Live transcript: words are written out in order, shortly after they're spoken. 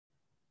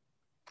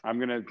I'm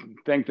going to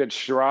think that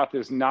Sharath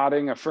is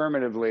nodding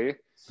affirmatively.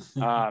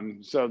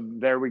 So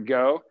there we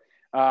go.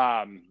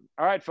 All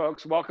right,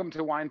 folks, welcome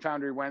to Wine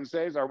Foundry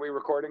Wednesdays. Are we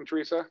recording,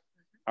 Teresa?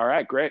 All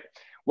right, great.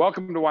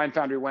 Welcome to Wine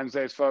Foundry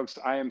Wednesdays, folks.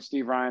 I am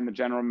Steve Ryan, the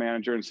General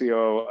Manager and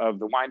CEO of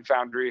the Wine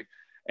Foundry,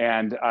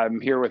 and I'm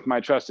here with my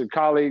trusted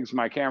colleagues,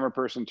 my camera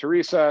person,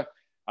 Teresa,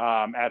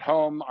 at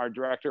home, our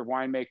Director of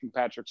Winemaking,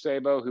 Patrick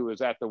Saboe, who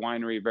was at the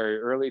winery very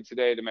early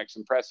today to make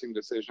some pressing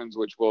decisions,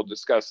 which we'll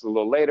discuss a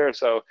little later.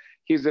 So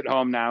he's at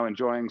home now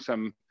enjoying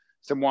some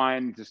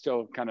wine to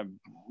still kind of,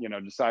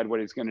 decide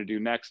what he's going to do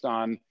next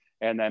on.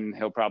 And then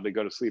he'll probably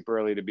go to sleep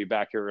early to be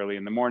back here early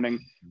in the morning.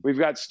 We've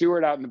got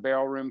Stuart out in the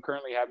barrel room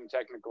currently having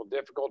technical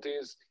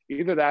difficulties.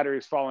 Either that or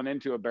he's fallen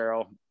into a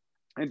barrel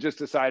and just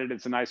decided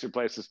it's a nicer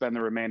place to spend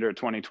the remainder of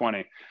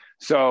 2020.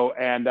 So,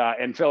 and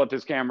Philip,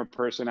 his camera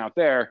person out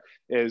there,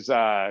 is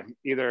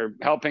either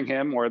helping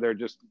him or they're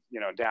just,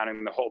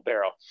 downing the whole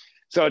barrel.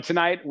 So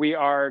tonight we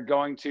are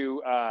going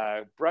to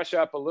brush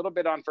up a little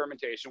bit on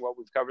fermentation, what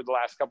we've covered the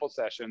last couple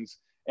sessions,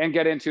 and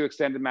get into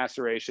extended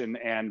maceration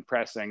and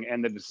pressing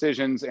and the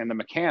decisions and the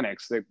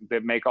mechanics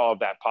that make all of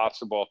that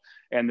possible,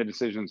 and the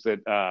decisions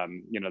that,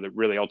 that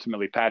really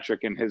ultimately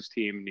Patrick and his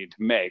team need to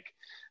make.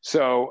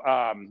 So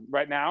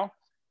right now,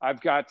 I've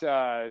got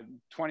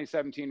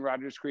 2017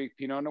 Rogers Creek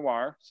Pinot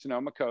Noir,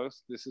 Sonoma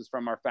Coast. This is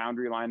from our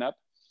Foundry lineup.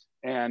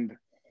 And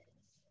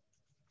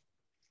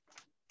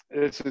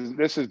this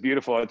is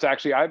beautiful. It's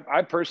actually,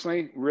 I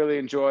personally really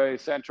enjoy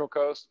Central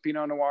Coast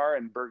Pinot Noir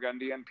and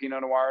Burgundian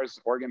Pinot Noirs,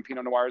 Oregon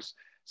Pinot Noirs.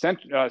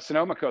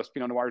 Sonoma Coast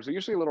Pinot Noirs are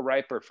usually a little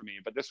riper for me,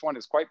 but this one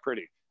is quite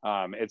pretty.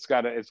 It's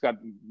got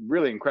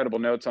really incredible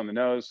notes on the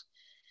nose,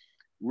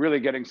 really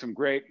getting some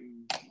great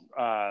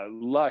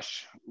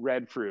lush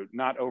red fruit,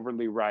 not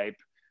overly ripe.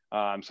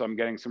 So I'm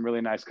getting some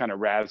really nice kind of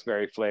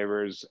raspberry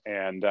flavors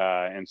and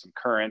some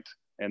currant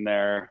in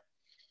there.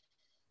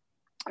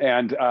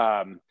 And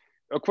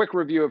a quick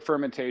review of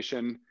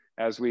fermentation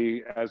as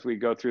we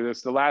go through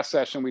this. The last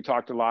session, we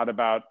talked a lot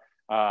about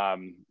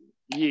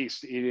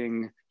yeast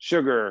eating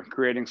sugar,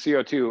 creating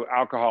CO2,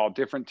 alcohol,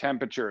 different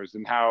temperatures,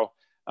 and how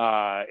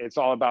it's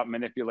all about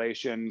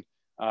manipulation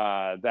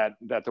that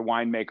the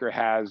winemaker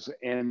has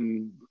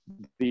in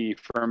the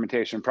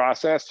fermentation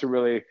process to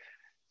really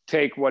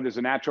take what is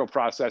a natural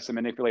process and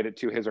manipulate it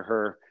to his or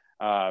her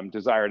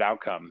desired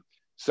outcome.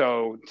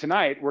 So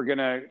tonight we're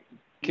gonna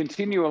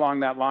continue along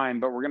that line,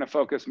 but we're gonna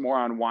focus more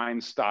on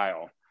wine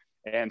style.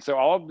 And so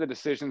all of the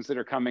decisions that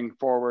are coming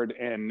forward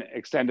in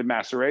extended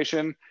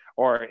maceration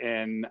or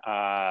in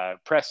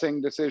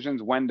pressing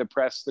decisions, when to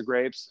press the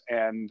grapes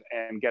and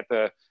get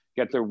the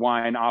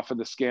wine off of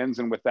the skins.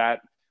 And with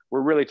that,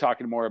 we're really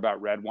talking more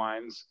about red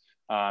wines.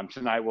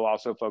 Tonight we'll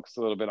also focus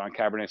a little bit on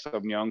Cabernet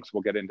Sauvignon, so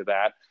we'll get into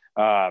that.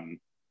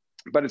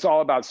 But it's all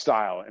about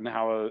style and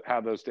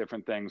how those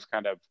different things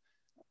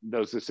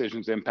those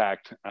decisions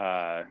impact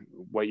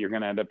what you're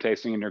going to end up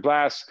tasting in your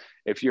glass.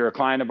 If you're a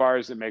client of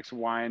ours that makes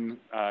wine,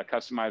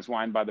 customized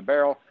wine by the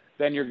barrel,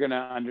 then you're going to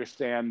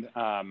understand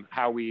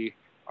how we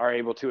are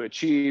able to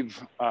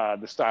achieve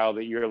the style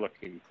that you're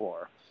looking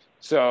for.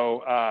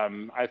 So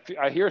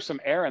I hear some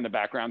air in the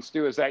background.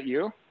 Stu, is that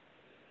you?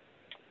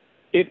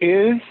 It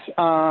is.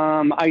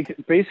 I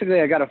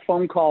got a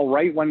phone call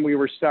right when we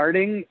were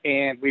starting,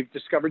 and we've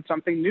discovered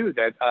something new,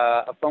 that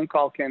a phone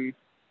call can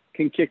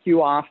kick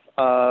you off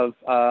of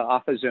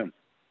Zoom.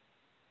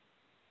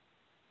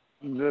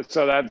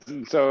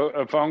 So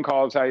a phone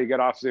call is how you get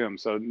off Zoom.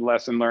 So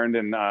lesson learned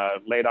in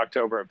late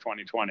October of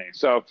 2020.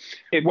 So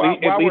at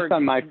least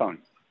on my phone.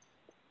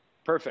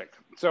 Perfect.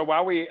 So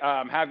while we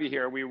have you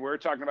here, we were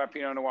talking about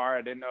Pinot Noir.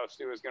 I didn't know if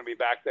Stu was going to be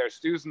back there.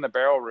 Stu's in the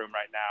barrel room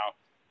right now.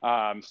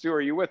 Stu,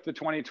 are you with the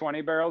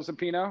 2020 barrels of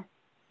Pinot?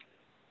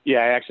 Yeah,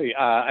 actually,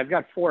 I've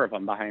got 4 of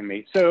them behind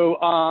me. So,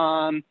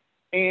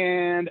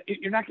 and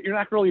you're not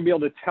really gonna be able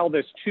to tell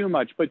this too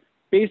much, but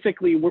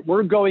basically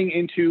we're going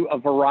into a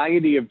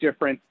variety of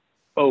different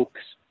oak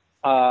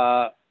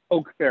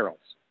barrels.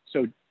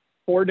 So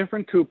 4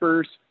 different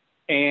coopers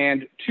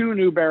and 2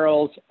 new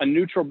barrels, a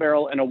neutral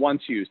barrel, and a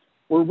once used.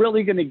 We're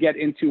really going to get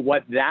into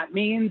what that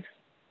means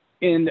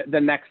in the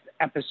next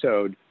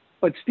episode.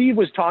 But Steve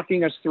was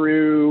talking us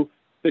through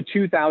the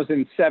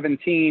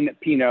 2017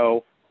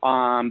 Pinot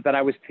that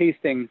I was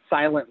tasting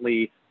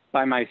silently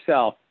by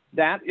myself.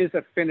 That is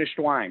a finished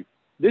wine.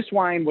 This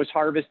wine was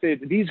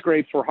harvested, these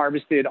grapes were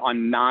harvested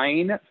on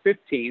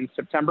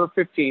September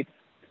 15th.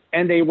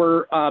 And they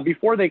were,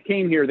 before they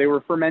came here, they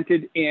were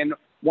fermented in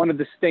one of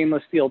the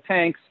stainless steel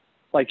tanks,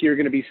 like you're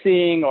gonna be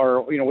seeing,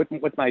 or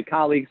with my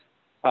colleagues.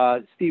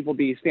 Steve will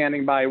be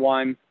standing by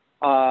one.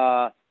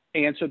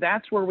 And so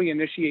that's where we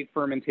initiate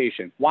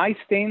fermentation. Why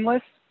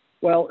stainless?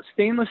 Well,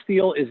 stainless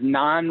steel is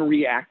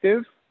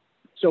non-reactive,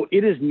 so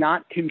it is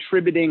not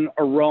contributing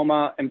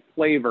aroma and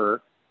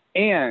flavor,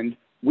 and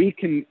we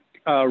can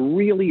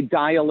really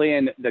dial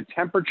in the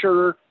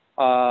temperature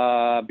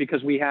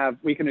because we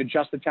can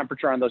adjust the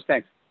temperature on those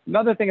tanks.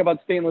 Another thing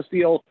about stainless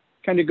steel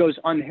kind of goes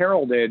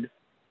unheralded,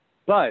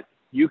 but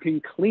you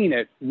can clean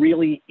it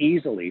really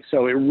easily.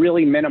 So it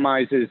really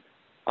minimizes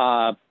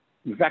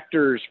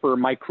vectors for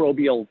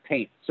microbial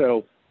taint.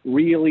 So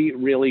really,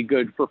 really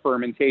good for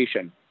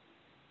fermentation.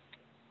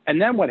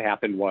 And then what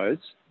happened was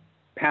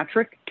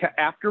Patrick,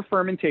 after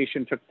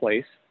fermentation took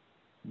place,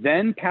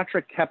 then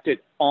Patrick kept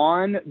it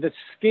on the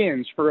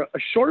skins for a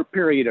short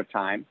period of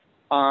time.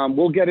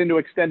 We'll get into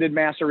extended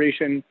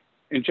maceration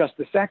in just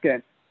a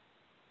second.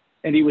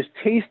 And he was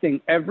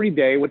tasting every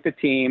day with the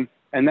team.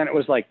 And then it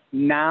was like,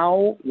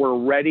 now we're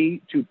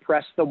ready to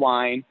press the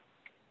wine.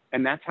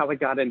 And that's how it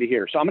got into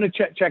here. So I'm going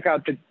to check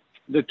out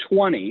the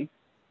 20.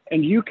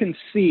 And you can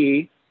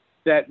see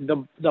that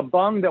the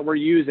bung that we're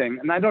using,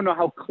 and I don't know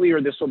how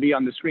clear this will be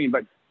on the screen,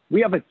 but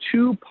we have a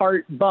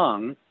 2-part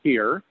bung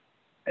here.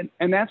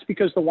 And that's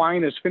because the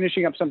wine is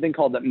finishing up something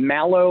called the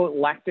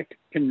malolactic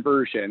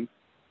conversion.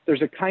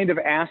 There's a kind of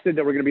acid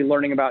that we're going to be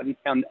learning about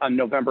on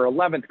November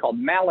 11th called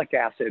malic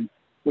acid,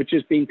 which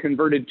is being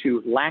converted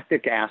to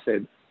lactic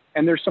acid.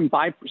 And there's some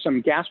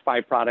gas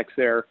byproducts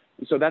there.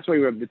 And so that's why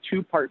we have the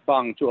 2-part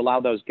bung to allow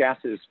those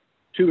gases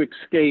to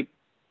escape.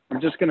 I'm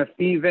just going to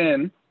thieve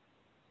in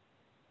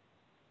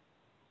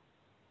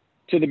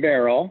to the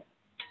barrel.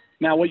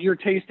 Now, what you're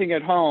tasting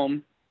at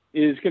home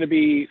is going to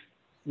be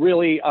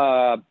really, it's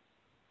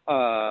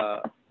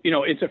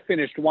a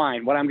finished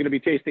wine. What I'm going to be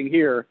tasting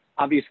here,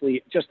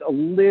 obviously, just a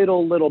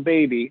little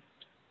baby.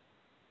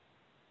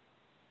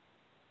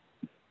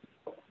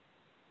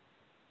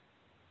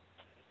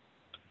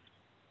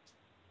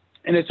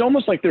 And it's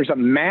almost like there's a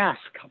mask.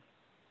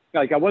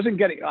 Like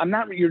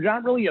you're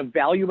not really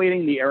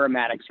evaluating the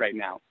aromatics right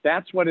now.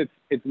 That's what it's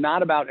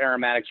not about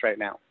aromatics right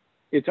now.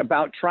 It's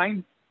about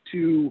trying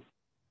to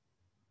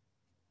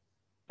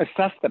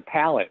assess the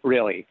palate,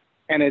 really.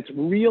 And it's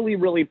really,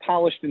 really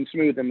polished and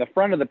smooth in the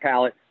front of the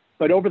palate.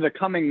 But over the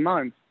coming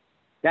months,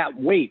 that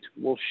weight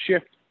will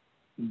shift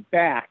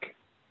back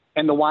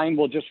and the wine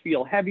will just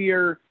feel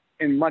heavier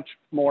and much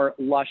more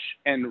lush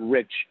and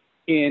rich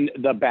in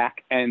the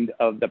back end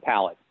of the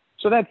palate.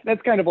 So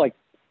that's kind of like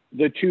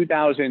the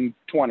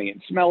 2020.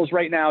 It smells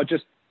right now,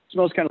 just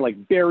smells kind of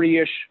like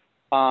berryish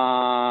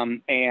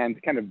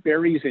and kind of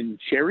berries and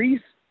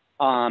cherries.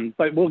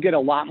 But we'll get a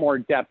lot more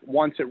depth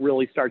once it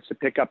really starts to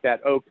pick up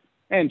that oak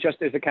and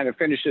just as it kind of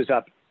finishes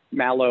up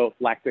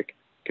malolactic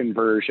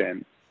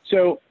conversion.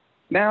 So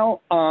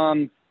now,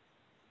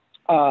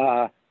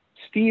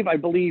 Steve, I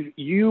believe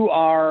you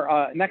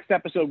are, next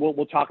episode,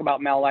 we'll talk about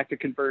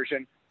malolactic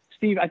conversion.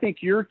 Steve, I think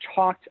you're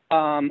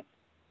kind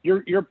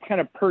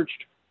of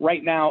perched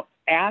right now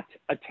at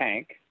a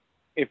tank,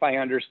 if I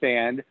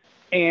understand.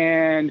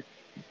 And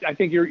I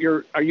think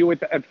are you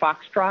at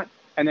Foxtrot?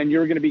 And then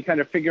you're going to be kind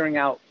of figuring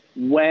out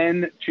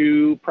when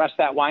to press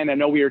that wine. I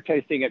know we were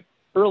tasting it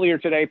earlier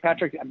today.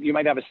 Patrick, you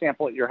might have a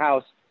sample at your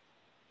house.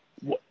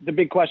 The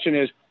big question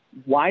is,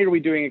 why are we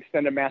doing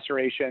extended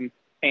maceration?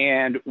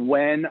 And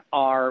when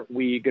are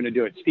we going to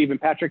do it? Steve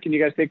and Patrick, can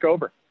you guys take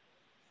over?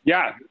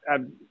 Yeah.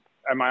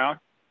 Am I on?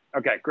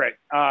 Okay, great.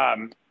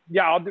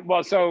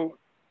 So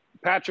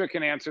Patrick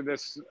can answer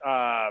this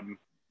a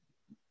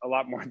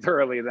lot more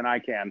thoroughly than I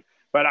can,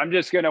 but I'm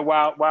just going to,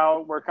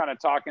 while we're kind of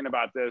talking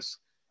about this,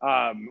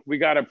 we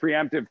got a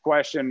preemptive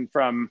question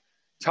from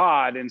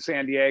Todd in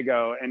San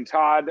Diego, and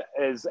Todd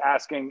is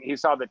asking, he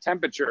saw the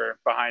temperature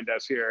behind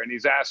us here, and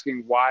he's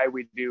asking why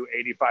we do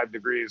 85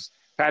 degrees.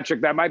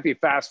 Patrick, that might be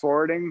fast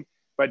forwarding,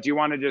 but do you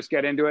want to just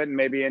get into it, and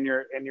maybe in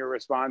your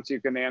response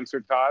you can answer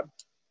Todd?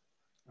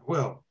 I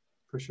will,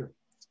 for sure.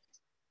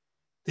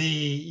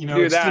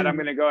 Do that. I'm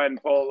going to go ahead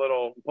and pull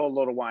a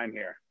little wine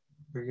here.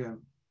 Very good.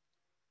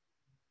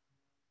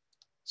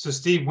 So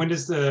Steve, when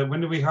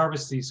do we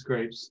harvest these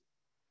grapes?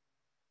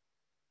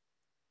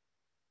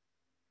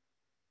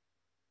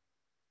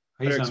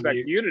 I expect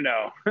you to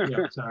know.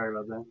 Yeah, sorry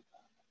about that.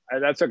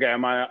 That's okay.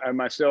 Am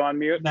I still on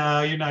mute?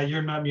 No, you're not.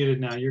 You're not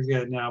muted now. You're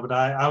good now. But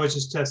I was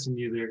just testing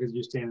you there because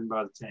you're standing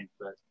by the tank.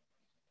 But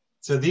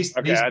so these.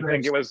 Okay, these I grapes,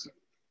 think it was.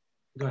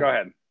 Go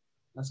ahead.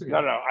 That's okay.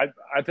 No.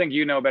 I think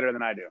you know better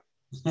than I do.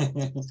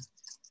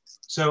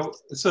 So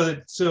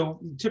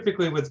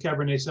typically with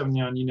Cabernet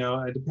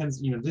Sauvignon, it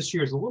depends. This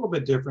year is a little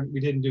bit different.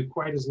 We didn't do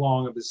quite as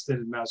long of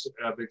extended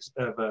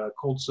of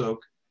cold soak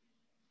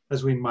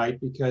as we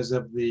might because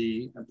of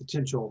the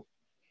potential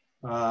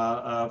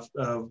of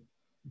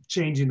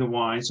changing the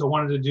wine. So I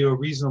wanted to do a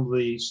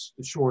reasonably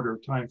shorter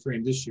time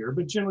frame this year.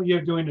 But generally,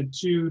 you're doing a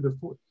 2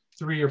 to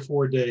 3 or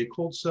 4 day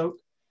cold soak.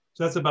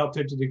 So that's about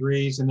 50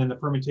 degrees, and then the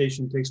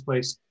fermentation takes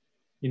place.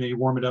 You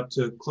warm it up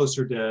to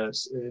closer to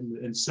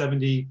in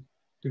 70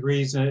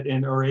 degrees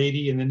or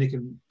 80, and then they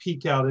can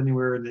peak out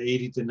anywhere in the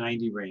 80 to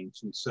 90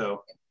 range. And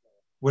so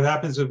what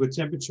happens with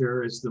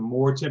temperature is the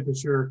more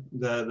temperature,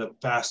 the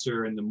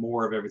faster and the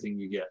more of everything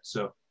you get.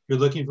 So if you're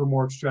looking for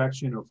more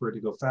extraction or for it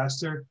to go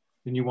faster,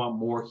 then you want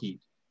more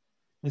heat.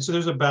 And so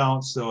there's a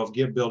balance of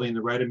building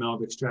the right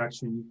amount of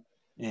extraction.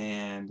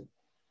 And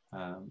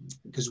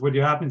because what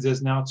happens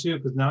is now too,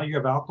 because now you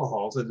have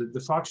alcohol, so the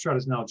Foxtrot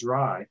is now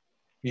dry,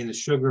 meaning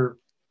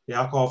the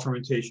alcohol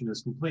fermentation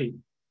is complete.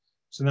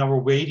 So now we're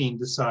waiting,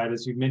 decide,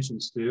 as you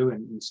mentioned, Stu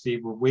and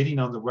Steve, we're waiting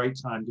on the right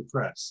time to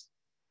press.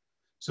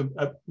 So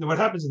what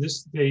happens at this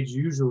stage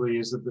usually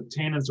is that the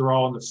tannins are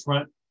all on the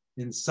front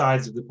and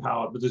sides of the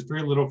palate, but there's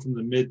very little from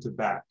the mid to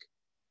back.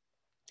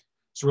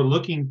 So we're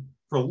looking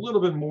for a little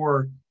bit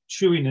more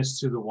chewiness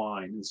to the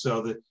wine. And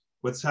so that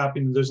what's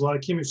happening, there's a lot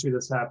of chemistry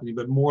that's happening,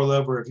 but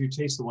moreover, if you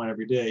taste the wine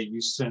every day,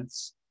 you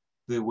sense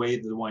the way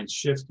that the wine's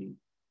shifting.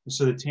 And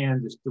so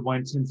the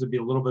wine tends to be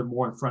a little bit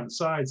more in front and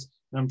sides.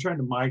 And I'm trying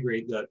to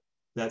migrate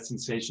that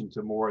sensation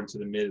to more into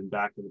the mid and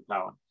back of the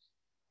palate.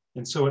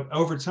 And so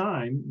over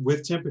time,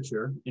 with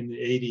temperature in the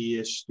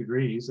 80-ish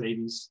degrees,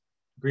 80s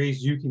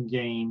degrees, you can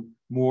gain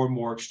more and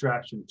more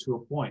extraction to a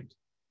point.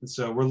 And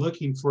so we're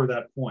looking for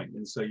that point.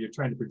 And so you're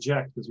trying to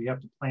project, because we have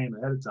to plan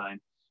ahead of time.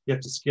 You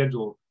have to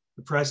schedule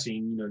the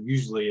pressing,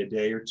 usually a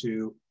day or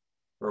two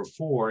or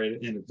four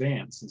in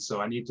advance. And so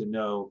I need to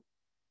know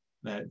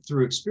that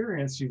through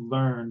experience, you've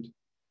learned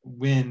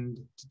when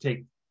to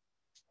take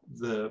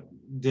the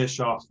dish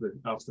off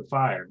the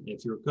fire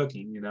if you're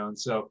cooking, and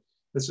so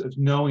it's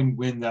knowing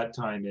when that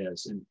time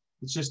is. And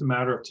it's just a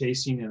matter of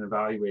tasting and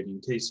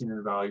evaluating,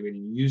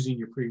 using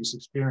your previous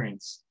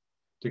experience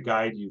to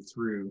guide you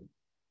through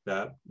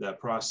that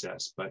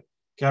process. But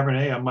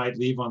Cabernet, I might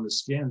leave on the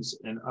skins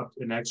and up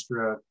an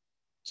extra,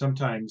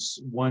 sometimes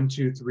 1,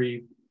 2,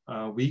 3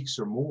 weeks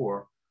or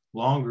more,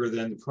 longer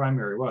than the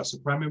primary was. So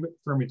primary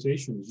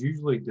fermentation is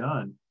usually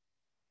done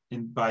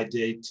by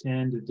day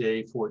 10 to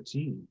day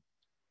 14.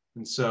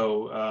 And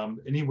so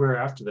anywhere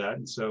after that.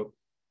 And so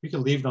we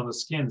can leave it on the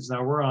skins.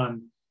 Now we're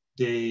on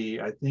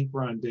I think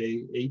we're on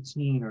day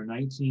 18 or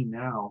 19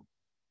 now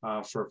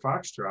for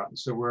Foxtrot. And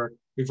so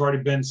we've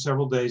already been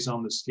several days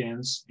on the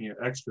skins,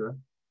 extra.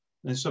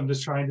 And so I'm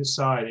just trying to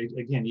decide,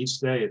 again, each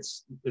day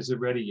is it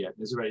ready yet?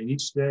 Is it ready? And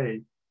each day,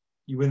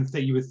 you would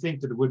think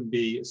that it wouldn't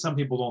be, some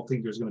people don't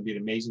think there's going to be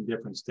an amazing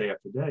difference day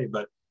after day,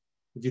 but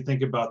if you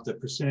think about the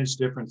percentage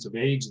difference of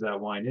age that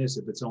wine is,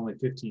 if it's only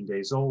 15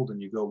 days old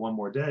and you go one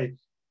more day,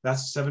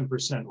 that's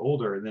 7%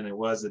 older than it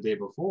was the day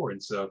before.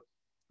 And so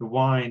the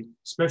wine,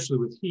 especially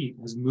with heat,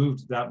 has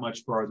moved that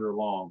much farther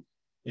along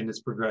in its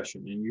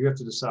progression. And you have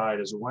to decide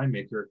as a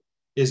winemaker,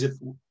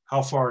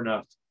 how far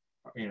enough,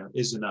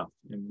 is enough?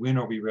 And when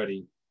are we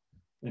ready?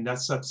 And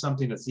that's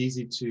something that's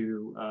easy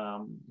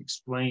to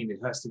explain. It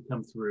has to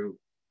come through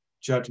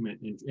judgment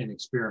and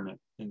experiment.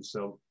 And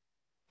so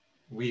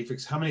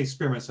how many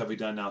experiments have we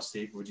done now,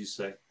 Steve, would you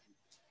say?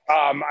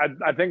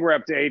 I think we're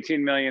up to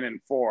 18 million and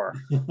 4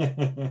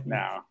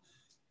 now.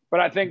 But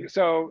I think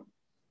so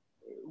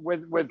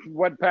with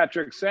what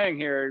Patrick's saying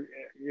here,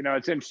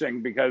 it's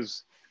interesting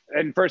because,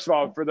 and first of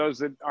all, for those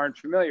that aren't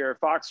familiar,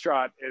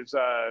 Foxtrot is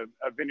a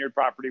vineyard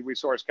property we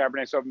source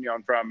Cabernet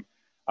Sauvignon from.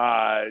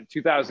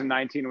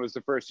 2019 was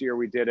the first year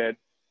we did it.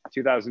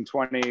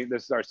 2020,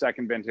 this is our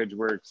second vintage.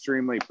 We're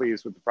extremely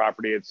pleased with the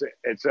property.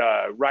 It's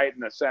right in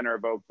the center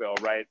of Oakville,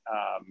 right?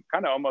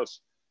 Kind of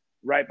almost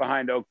right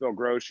behind Oakville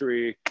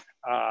Grocery,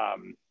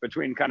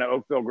 between kind of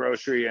Oakville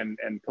Grocery and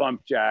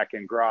Plump Jack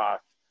and Groff,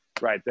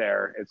 right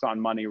there. It's on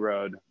Money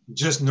Road.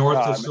 Just north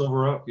of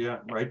Silver Oak, yeah,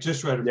 right?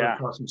 Just right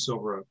across from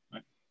Silver Oak.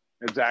 Right?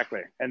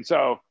 Exactly. And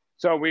so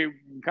we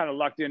kind of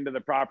lucked into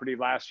the property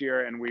last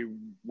year, and we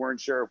weren't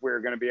sure if we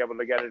were going to be able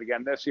to get it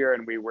again this year,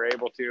 and we were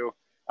able to.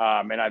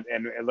 And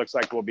it looks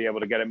like we'll be able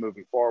to get it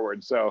moving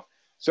forward. So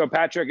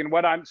Patrick, and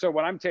what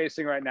I'm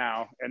tasting right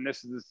now, and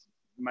this is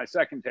my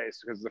second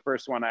taste, because the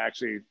first one I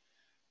actually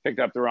picked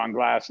up the wrong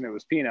glass and it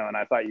was Pinot, and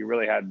I thought you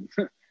really had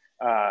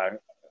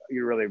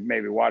you really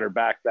maybe watered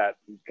back that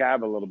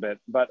cab a little bit.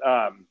 But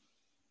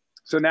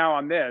so now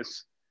on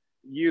this,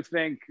 you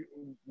think,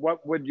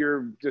 what would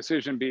your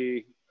decision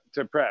be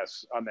to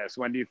press on this?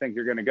 When do you think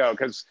you're going to go?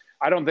 Because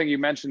I don't think you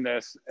mentioned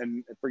this,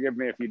 and forgive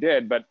me if you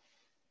did, but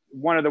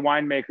one of the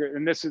winemakers,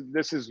 and this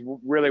is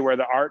really where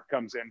the art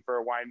comes in for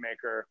a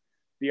winemaker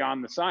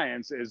beyond the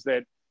science, is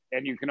that,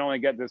 and you can only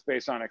get this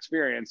based on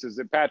experience, is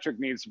that Patrick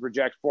needs to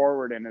project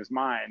forward in his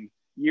mind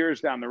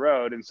years down the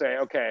road and say,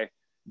 okay,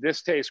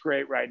 this tastes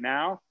great right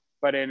now,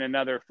 but in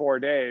another 4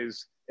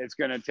 days, it's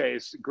going to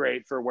taste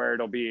great for where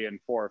it'll be in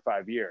 4 or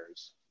 5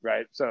 years,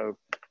 right? So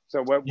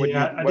what's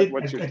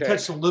your take? I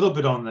touched a little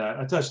bit on that.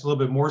 I touched a little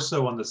bit more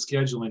so on the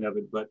scheduling of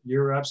it, but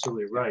you're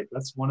absolutely right.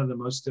 That's one of the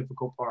most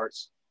difficult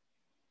parts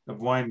of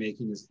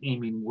winemaking, is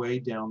aiming way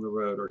down the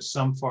road, or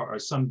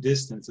some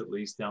distance at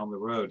least down the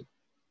road,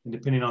 and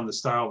depending on the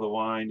style of the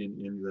wine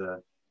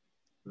and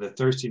the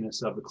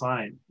thirstiness of the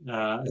client,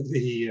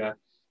 the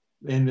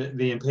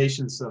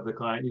impatience of the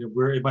client,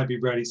 where it might be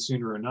ready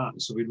sooner or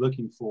not. So we're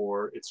looking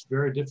for. It's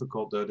very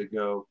difficult though to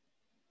go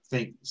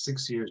think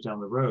 6 years down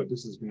the road,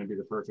 this is going to be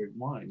the perfect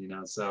wine.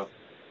 So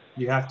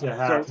you have to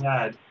have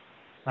had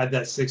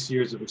that 6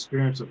 years of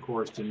experience, of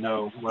course, to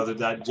know whether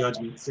that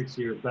judgment 6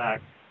 years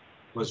back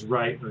was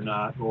right or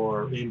not,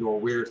 or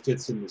where it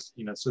fits in this,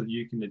 so that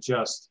you can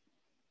adjust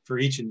for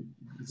each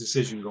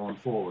decision going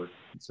forward.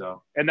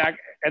 So and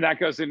that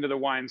goes into the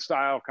wine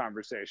style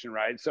conversation,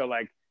 right? So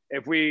like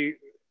if we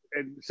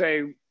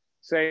say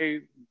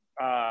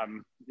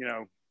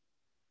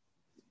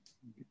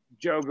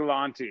Joe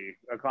Galante,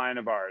 a client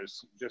of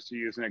ours, just to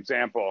use an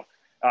example,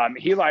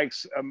 he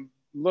likes a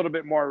little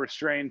bit more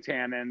restrained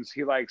tannins.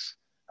 He likes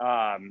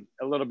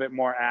a little bit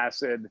more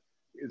acid.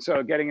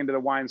 So getting into the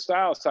wine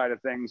style side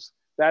of things,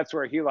 that's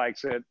where he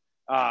likes it.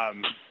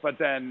 But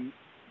then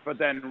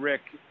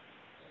Rick,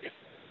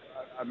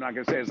 I'm not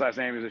going to say his last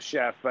name, he's a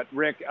chef, but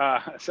Rick,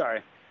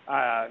 sorry,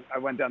 I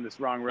went down this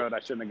wrong road I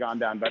shouldn't have gone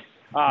down,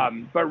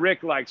 but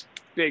Rick likes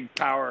big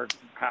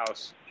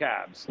powerhouse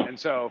cabs. And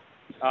so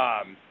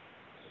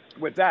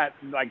with that,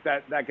 like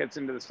that gets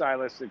into the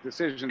stylistic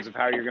decisions of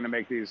how you're going to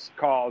make these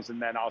calls,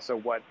 and then also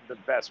what the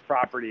best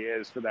property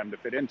is for them to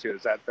fit into.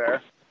 Is that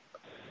fair?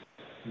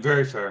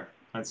 Very fair,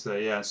 I'd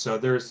say, yeah. So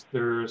there's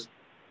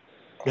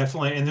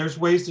definitely, and there's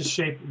ways to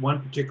shape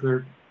one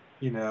particular,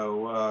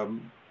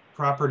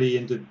 property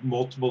into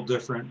multiple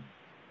different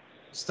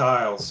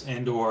styles,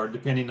 and or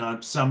depending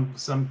on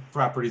some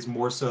properties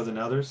more so than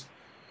others.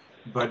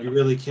 But you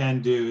really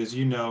can do,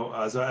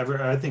 as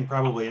I think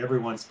probably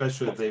everyone,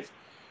 especially if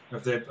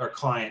they're our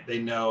client, they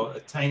know a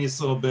tiniest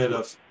little bit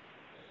of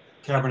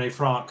Cabernet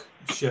Franc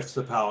shifts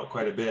the palate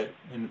quite a bit,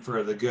 and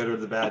for the good or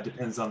the bad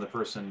depends on the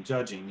person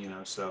judging.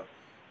 So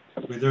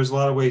there's a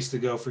lot of ways to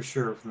go for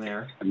sure from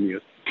there.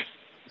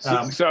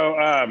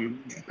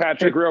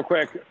 Patrick, real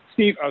quick,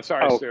 Steve. Oh,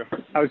 sorry, Stu.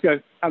 I was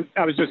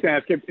just going to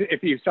ask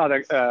if you saw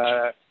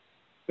the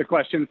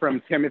question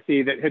from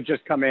Timothy that had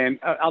just come in.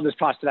 I'll just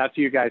toss it out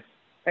to you guys.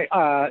 Hey,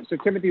 so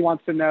Timothy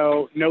wants to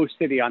know, no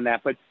city on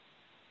that, but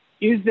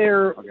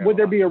would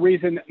there be a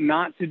reason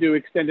not to do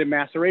extended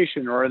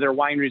maceration, or are there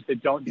wineries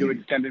that don't do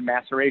extended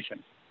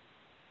maceration?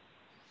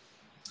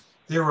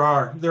 There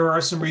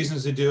are some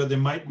reasons to do it. A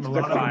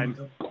lot of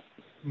them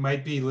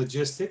might be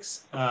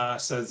logistics.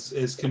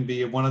 As can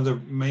be one of the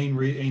main,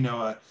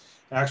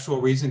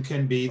 actual reason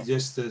can be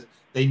just that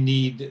they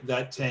need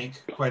that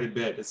tank quite a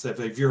bit. It's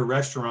if you're a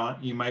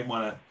restaurant, you might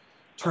want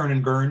to turn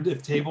and burn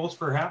tables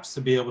perhaps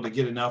to be able to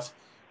get enough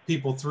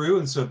people through.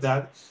 And so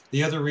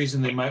the other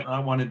reason they might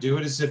not want to do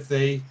it is if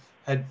they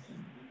had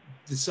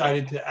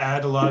decided to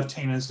add a lot of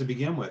tannins to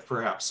begin with,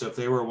 perhaps. So if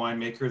they were a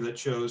winemaker that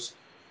chose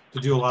to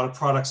do a lot of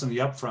products in the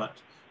upfront,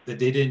 that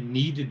they didn't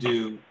need to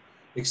do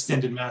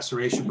extended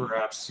maceration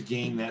perhaps to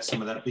gain some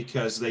of that,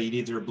 because they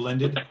either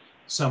blended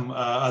some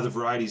other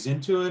varieties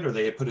into it, or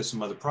they had put in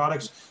some other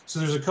products. So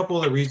there's a couple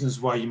other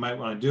reasons why you might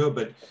want to do it.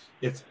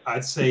 But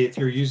I'd say if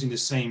you're using the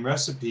same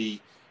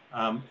recipe,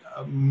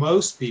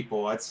 most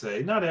people, I'd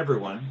say, not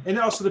everyone, and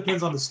it also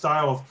depends on the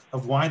style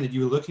of wine that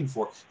you're looking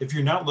for. If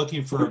you're not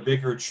looking for a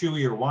bigger,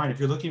 chewier wine, if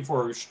you're looking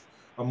for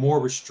a more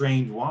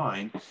restrained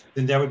wine,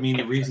 then that would mean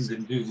the reason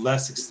to do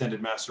less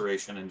extended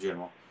maceration in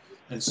general.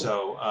 And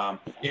so,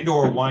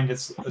 and/or wine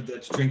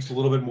that drinks a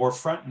little bit more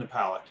front in the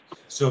palate.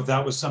 So if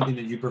that was something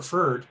that you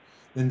preferred,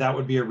 then that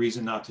would be a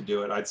reason not to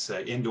do it, I'd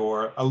say.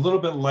 And/or a little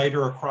bit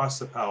lighter across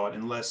the palate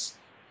and less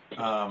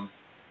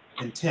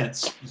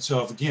intense.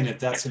 So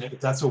if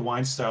that's a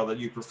wine style that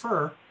you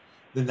prefer,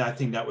 then I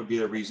think that would be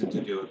the reason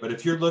to do it. But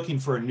if you're looking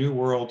for a new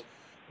world,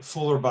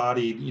 fuller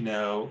bodied,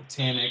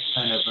 tannic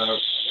kind of a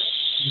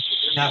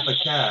Napa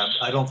cab,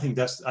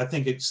 I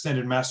think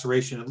extended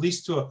maceration, at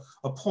least to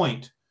a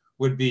point,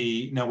 would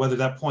be, now whether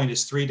that point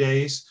is 3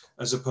 days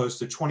as opposed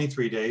to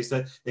 23 days,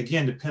 that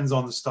again depends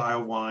on the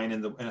style of wine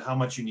and how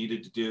much you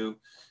needed to do,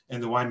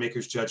 and the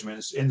winemaker's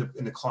judgment and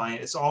the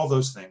client. It's all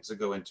those things that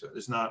go into it.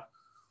 It's not.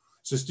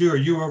 So Stu, are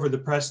you over the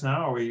press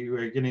now? Or are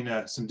you getting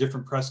some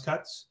different press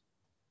cuts?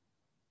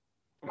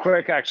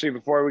 Quick, actually,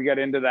 before we get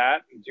into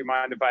that, do you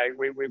mind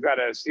if we've got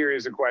a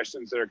series of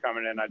questions that are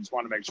coming in. I just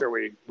want to make sure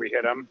we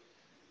hit them.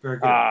 Very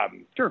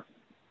good. Sure.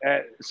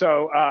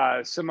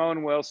 So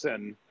Simone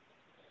Wilson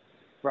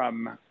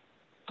from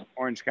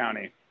Orange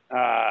County,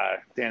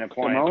 Dana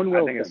Point. Simone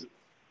Wilson.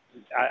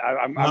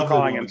 I think I'm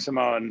calling him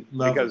Simone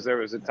because there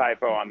was a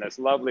typo on this.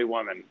 Lovely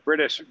woman,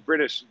 British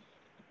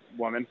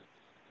woman.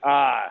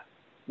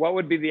 What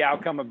would be the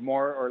outcome of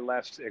more or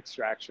less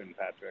extraction,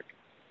 Patrick?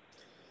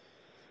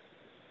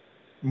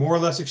 More or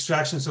less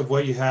extractions of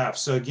what you have.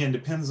 So again,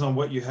 depends on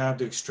what you have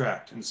to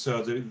extract. And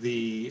so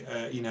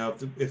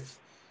if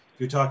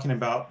you're talking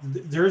about,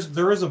 there's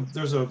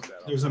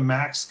a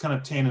max kind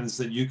of tannins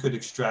that you could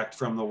extract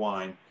from the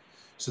wine.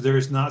 So there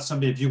is not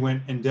something, if you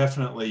went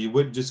indefinitely, you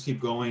wouldn't just keep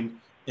going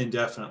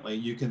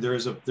indefinitely.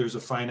 There's a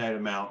finite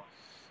amount.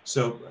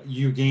 So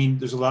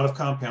there's a lot of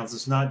compounds.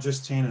 It's not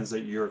just tannins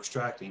that you're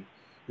extracting.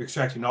 You're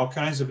extracting all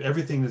kinds of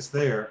everything that's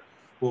there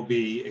will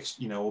be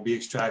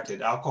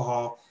extracted.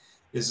 Alcohol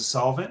is a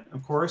solvent,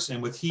 of course,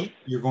 and with heat,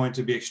 you're going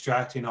to be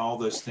extracting all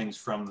those things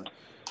from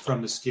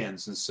the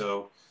skins. And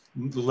so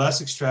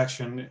less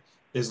extraction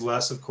is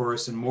less, of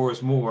course, and more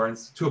is more, and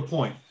to a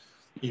point.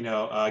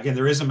 Again,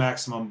 there is a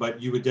maximum,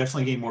 but you would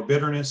definitely gain more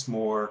bitterness,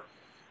 more.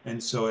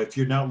 And so if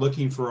you're not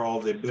looking for all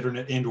the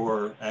bitterness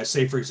and/or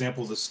say, for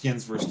example, the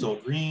skins were still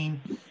green,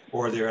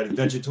 or they had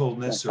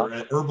vegetalness or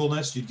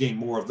herbalness, you'd gain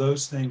more of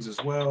those things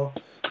as well.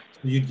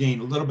 You'd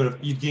gain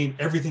you'd gain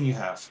everything you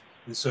have.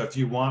 And so if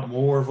you want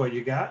more of what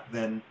you got,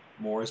 then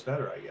more is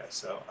better, I guess.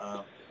 So.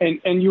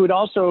 And you would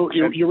also,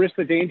 you risk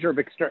the danger of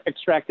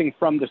extracting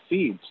from the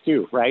seeds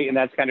too, right? And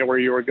that's kind of where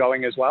you were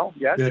going as well,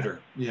 yes? Bitter,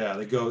 yeah,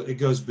 it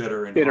goes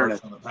bitter and bitterness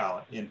hard on the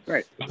palate. And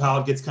right. The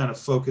palate gets kind of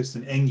focused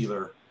and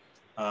angular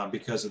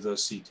because of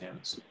those seed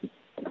tannins.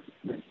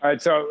 All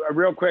right, so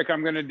real quick,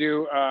 I'm going to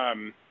do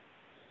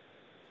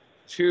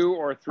 2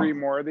 or 3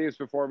 more of these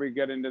before we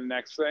get into the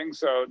next thing.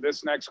 So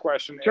this next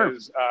question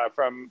is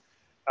from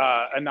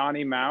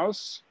Anani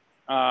Mouse.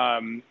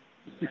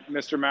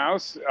 Mr.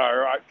 Mouse,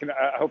 or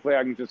hopefully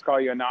I can just call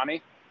you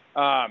Anani.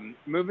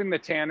 Moving the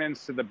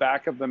tannins to the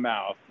back of the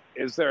mouth,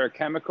 is there a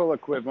chemical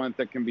equivalent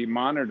that can be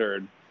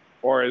monitored,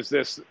 or is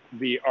this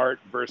the art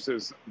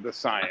versus the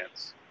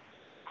science?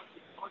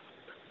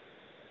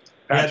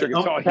 Patrick,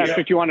 it's all you.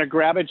 Patrick, you want to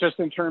grab it just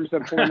in terms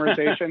of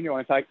polymerization? You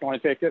want to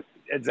take it?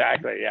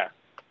 Exactly, yeah.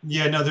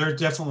 Yeah, no, there are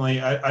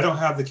definitely, I don't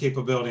have the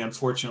capability,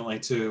 unfortunately,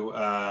 to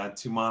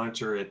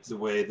monitor it the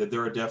way that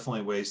there are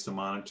definitely ways to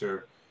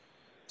monitor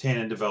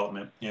tannin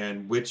development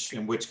and which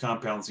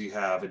compounds you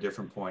have at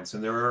different points.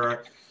 And there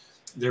are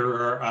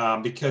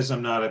because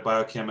I'm not a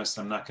biochemist,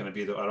 I'm not going to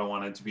be I don't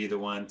want it to be the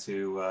one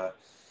to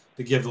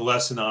give the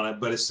lesson on it,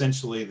 but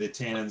essentially the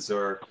tannins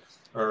are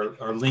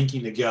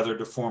linking together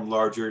to form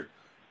larger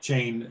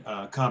chain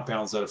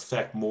compounds that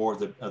affect more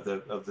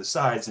of the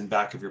sides and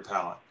back of your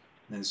palate.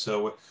 And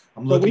so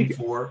I'm looking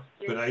for,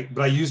 but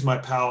I use my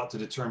palate to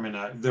determine.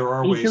 There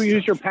are ways. You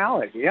use your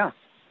palate, yeah.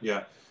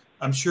 Yeah,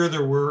 I'm sure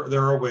there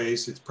are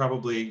ways. It's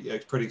probably a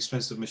pretty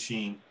expensive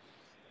machine,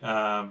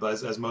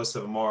 but as most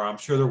of them are, I'm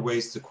sure there are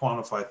ways to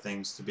quantify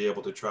things to be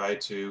able to try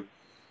to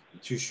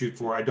shoot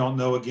for. I don't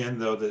know, again,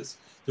 though, that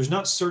there's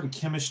not certain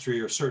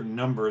chemistry or certain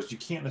numbers. You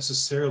can't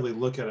necessarily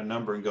look at a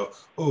number and go,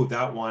 oh,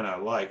 that wine I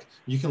like.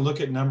 You can look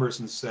at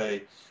numbers and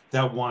say,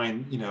 that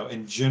wine,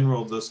 in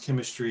general, this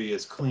chemistry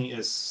is clean,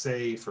 is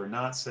safe or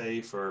not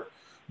safe, or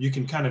you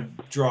can kind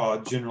of draw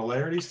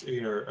generalities,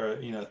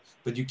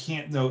 but you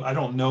can't know. I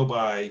don't know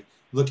by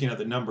looking at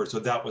the numbers. So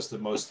that was the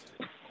most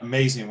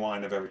amazing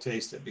wine I've ever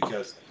tasted,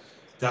 because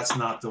that's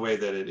not the way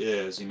that it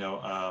is, and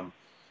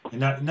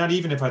not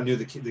even if I knew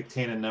the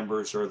tannin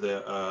numbers or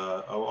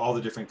all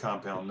the different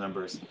compound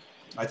numbers.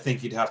 I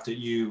think you'd have to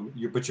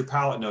but your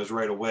palate knows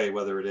right away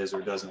whether it is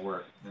or doesn't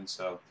work, and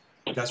so.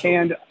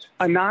 And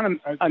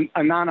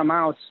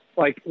anonymous,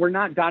 like, we're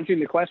not dodging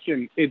the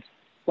question. It's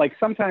like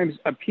sometimes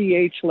a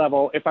pH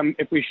level, if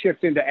we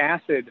shift into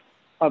acid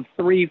of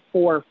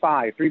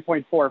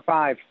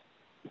 3.45,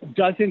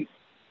 doesn't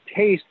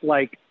taste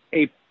like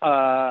a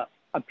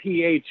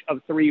pH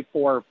of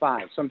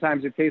 3.45.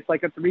 Sometimes it tastes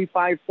like a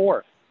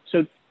 3.54.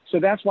 So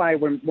that's why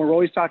when we're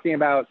always talking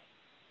about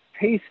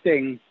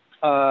tasting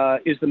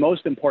is the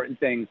most important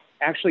thing.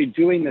 Actually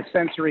doing the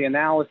sensory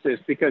analysis,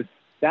 because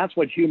that's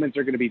what humans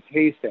are going to be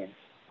tasting.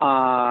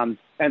 And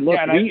look,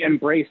 we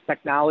embrace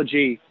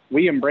technology,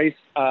 we embrace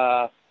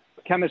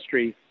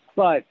chemistry,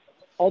 but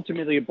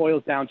ultimately it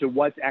boils down to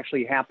what's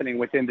actually happening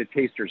within the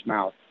taster's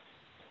mouth.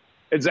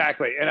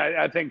 Exactly. And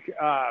I think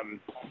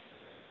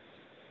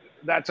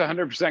that's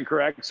 100%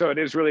 correct. So it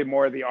is really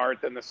more the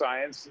art than the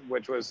science,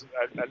 which was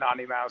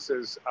Anani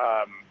Mouse's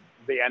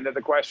the end of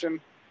the question.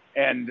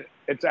 And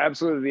it's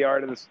absolutely the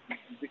art of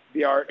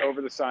the art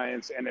over the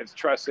science, and it's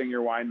trusting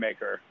your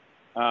winemaker.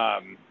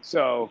 And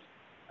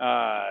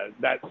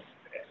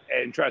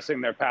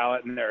trusting their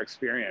palate and their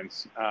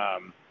experience.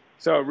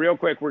 So real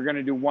quick, we're going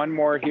to do one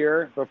more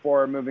here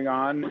before moving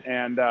on.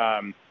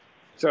 And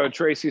so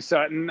Tracy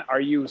Sutton,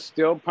 are you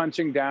still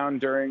punching down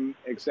during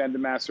extended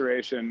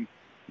maceration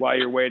while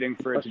you're waiting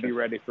for it to be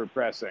ready for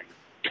pressing?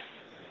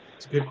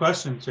 It's a good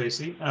question,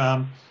 Tracy.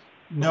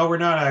 No, we're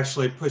not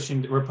actually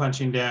we're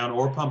punching down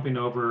or pumping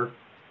over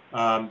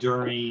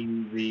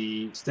during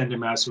the extended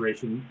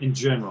maceration in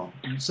general.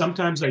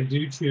 Sometimes I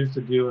do choose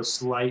to do a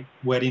slight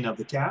wetting of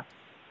the cap,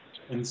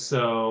 and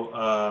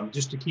so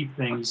just to keep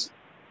things,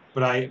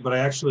 but I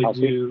actually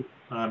do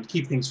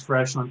keep things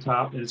fresh on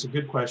top. And it's a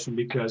good question,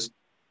 because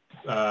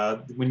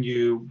when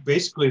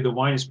the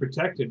wine is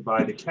protected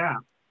by the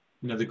cap,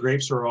 the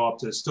grapes are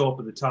still up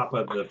at the top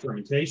of the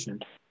fermentation,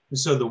 and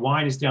so the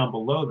wine is down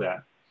below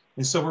that,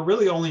 and so we're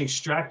really only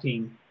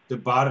extracting the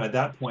bottom at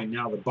that point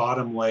now, the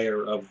bottom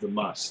layer of the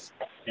must,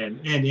 and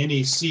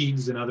any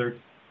seeds and other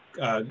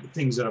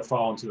things that have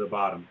fallen to the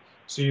bottom.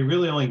 So you're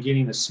really only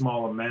getting a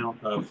small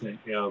amount of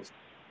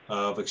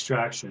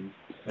extraction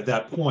at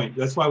that point.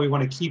 That's why we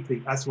want to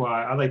that's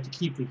why I like to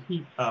keep the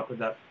heat up at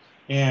that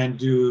and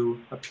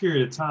do a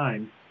period of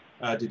time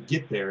to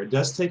get there. It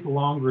does take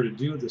longer to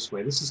do it this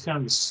way. This is kind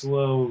of the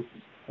slow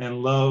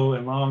and low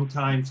and long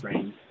time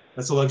frame.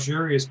 That's a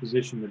luxurious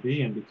position to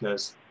be in,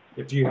 because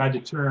if you had to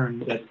turn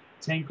that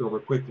tank over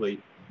quickly,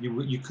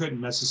 you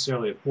couldn't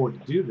necessarily afford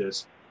to do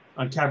this.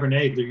 On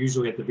Cabernet, they're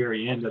usually at the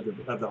very end of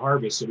the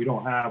harvest, so we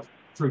don't have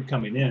fruit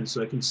coming in,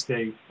 so it can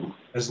stay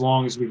as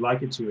long as we'd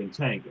like it to in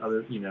tank.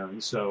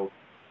 So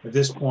at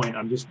this point,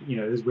 I'm just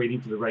just waiting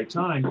for the right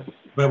time.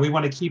 But we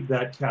want to keep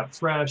that cap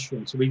fresh,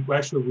 and so we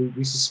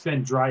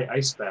suspend dry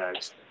ice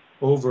bags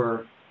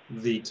over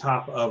the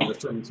top of the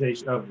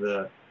fermentation of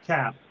the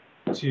cap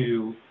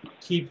to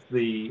keep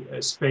the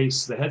head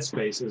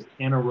space as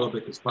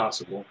anaerobic as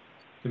possible,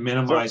 to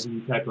minimize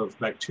any type of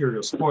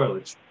bacterial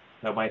spoilage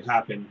that might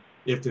happen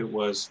if it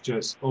was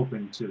just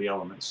open to the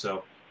elements.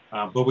 So,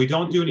 but we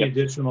don't do any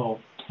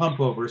additional pump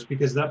overs,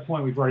 because at that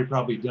point we've already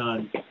probably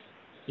done,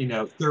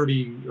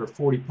 30 or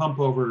 40 pump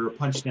over or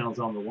punch downs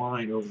on the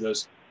wine over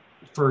those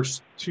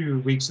first 2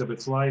 weeks of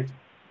its life.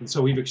 And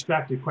so we've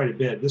extracted quite a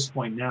bit. At this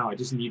point now, I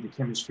just need the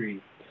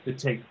chemistry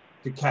to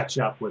catch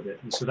up with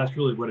it. And so that's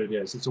really what it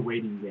is. It's a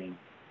waiting game.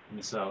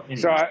 And so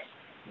anyway.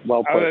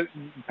 Well put.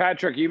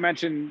 Patrick, you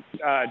mentioned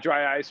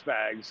dry ice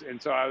bags, and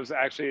so I was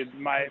actually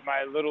my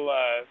little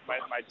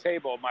my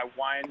table, my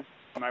wine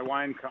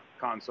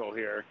console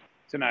here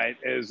tonight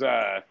is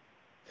a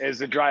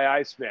dry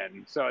ice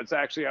bin. So it's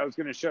actually, I was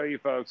going to show you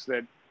folks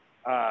that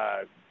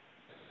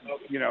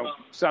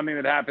something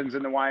that happens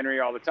in the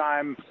winery all the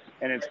time,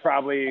 and it's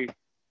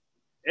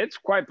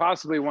quite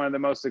possibly one of the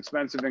most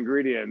expensive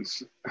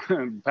ingredients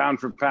pound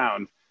for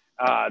pound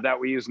that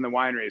we use in the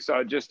winery.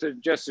 So just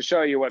to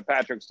show you what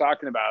Patrick's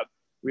talking about,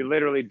 we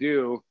literally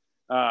do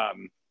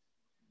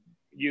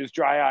use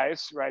dry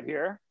ice right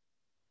here.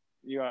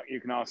 You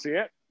can all see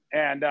it.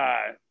 And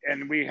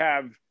we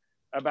have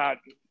about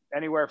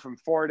anywhere from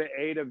 4 to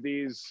 8 of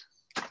these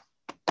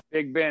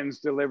big bins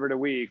delivered a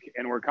week.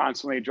 And we're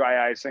constantly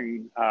dry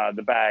icing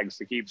the bags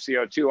to keep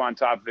CO2 on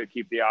top of it,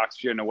 keep the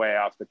oxygen away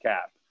off the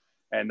cap.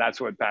 And that's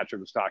what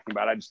Patrick was talking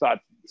about. I just thought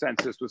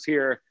since this was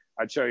here,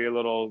 I'd show you a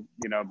little,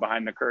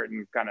 behind the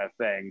curtain kind of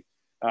thing.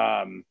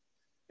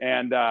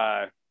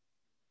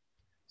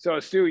 So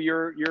Stu,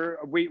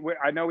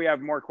 I know we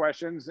have more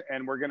questions,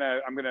 and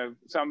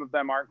some of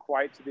them aren't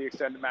quite to the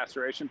extended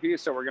maceration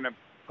piece, so we're gonna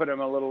put them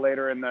a little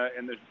later in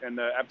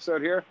the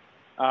episode here.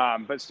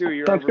 But Stu,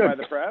 you're over by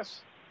the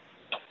press.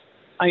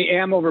 I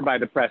am over by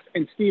the press,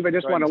 and Steve, I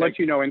just want to let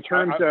you know in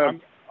terms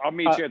of. I'll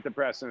meet you at the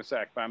press in a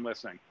sec, but I'm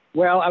listening.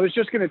 Well, I was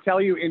just going to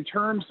tell you in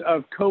terms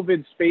of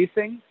COVID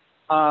spacing.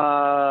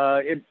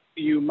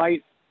 You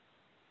might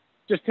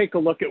just take a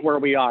look at where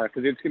we are,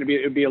 because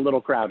it'd be a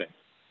little crowded.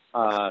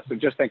 So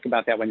just think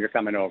about that when you're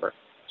coming over.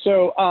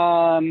 So,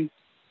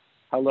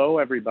 hello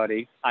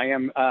everybody. I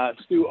am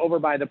Stu over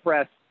by the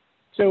press.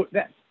 So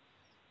that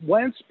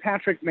once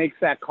Patrick makes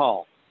that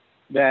call,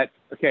 that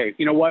okay,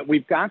 you know what?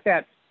 We've got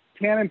that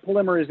tannin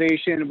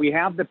polymerization. We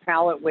have the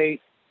palate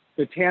weight.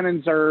 The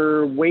tannins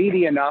are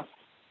weighty enough.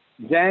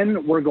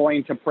 Then we're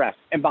going to press.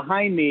 And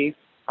behind me,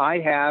 I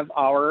have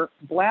our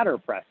bladder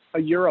press,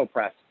 a Euro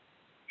press.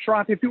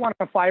 Shroff, if you want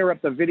to fire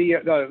up the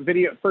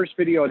first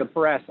video of the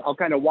press, I'll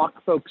kind of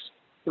walk folks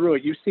through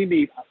it.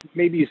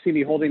 Maybe you see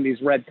me holding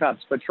these red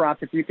cups, but Shroff,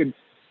 if you could.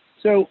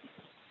 So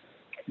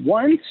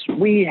once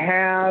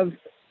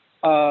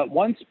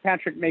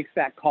Patrick makes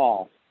that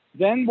call,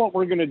 then what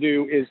we're going to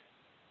do is,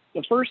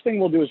 the first thing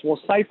we'll do is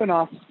we'll siphon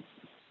off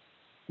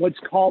what's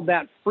called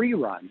that free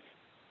run.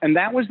 And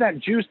that was that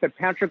juice that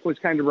Patrick was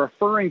kind of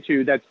referring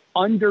to that's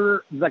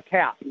under the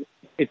cap.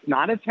 It's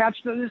not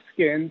attached to the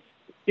skin.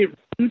 It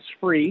runs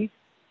free,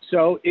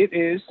 so it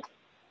is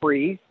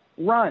free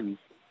run.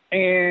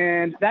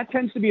 And that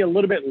tends to be a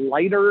little bit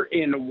lighter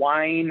in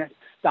wine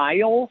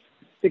style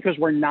because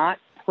we're not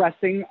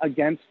pressing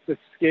against the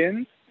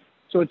skin.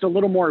 So it's a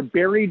little more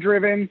berry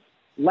driven,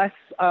 less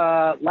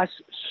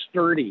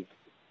sturdy.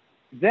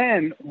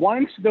 Then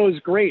once those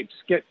grapes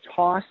get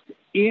tossed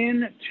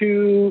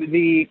into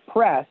the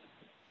press,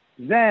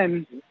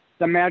 then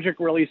the magic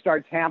really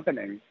starts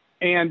happening.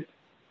 And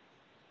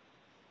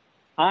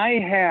I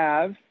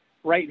have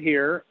right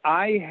here,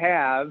 I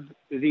have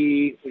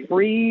the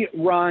free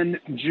run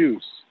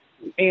juice.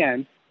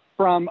 And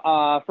from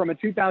a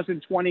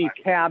 2020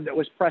 cab that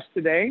was pressed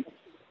today,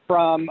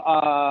 from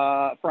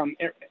an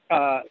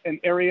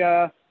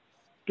area, I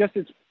guess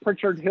it's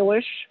Pritchard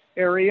Hillish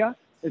area.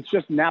 It's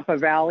just Napa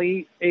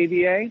Valley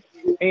AVA.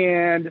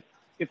 And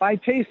if I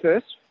taste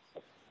this,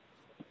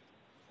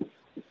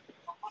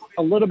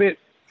 a little bit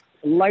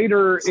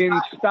lighter in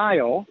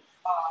style,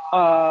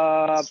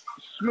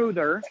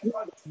 smoother.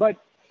 But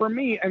for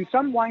me, and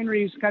some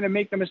wineries kind of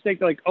make the mistake,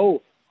 they're like,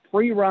 oh,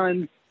 free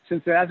run,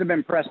 since it hasn't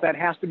been pressed, that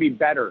has to be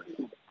better.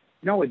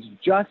 No, it's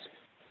just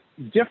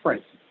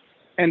different.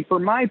 And for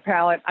my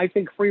palate, I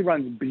think free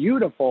run's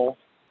beautiful,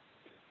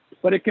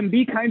 but it can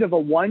be kind of a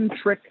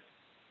one-trick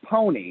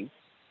pony.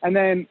 And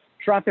then,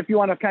 Shroff, if you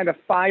want to kind of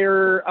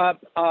fire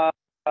up,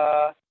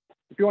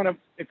 if you want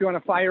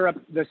to fire up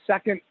the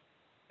second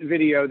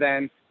video,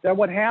 then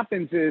what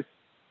happens is,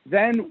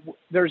 then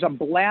there's a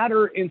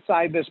bladder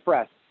inside this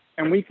press,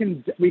 and we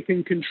can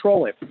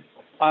control it.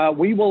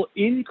 We will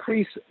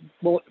increase.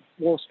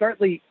 We'll start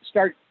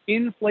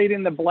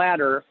inflating the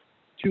bladder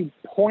to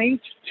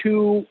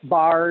 0.2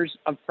 bars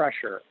of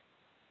pressure.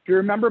 If you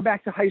remember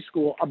back to high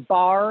school, a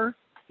bar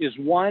is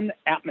 1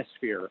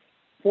 atmosphere.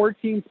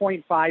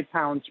 14.5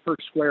 pounds per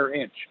square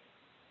inch.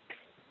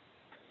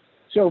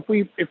 So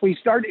if we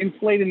start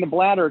inflating the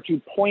bladder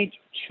to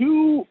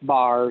 0.2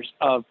 bars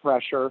of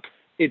pressure,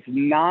 it's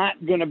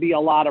not going to be a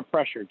lot of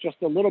pressure, just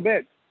a little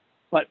bit.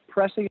 But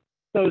pressing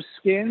those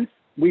skins,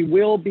 we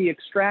will be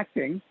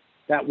extracting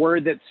that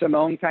word that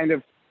Simone kind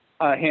of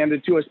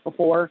handed to us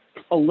before,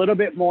 a little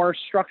bit more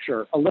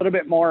structure, a little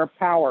bit more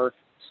power.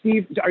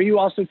 Steve, are you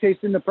also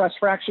tasting the press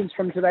fractions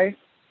from today?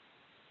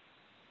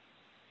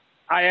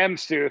 I am,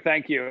 Stu.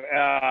 Thank you.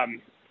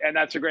 And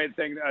that's a great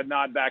thing, a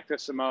nod back to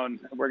Simone.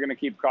 We're going to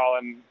keep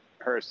calling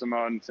her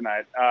Simone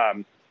tonight.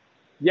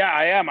 Yeah,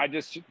 I am. I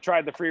just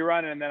tried the free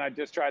run, and then I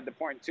just tried the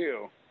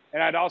 0.2.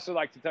 And I'd also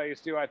like to tell you,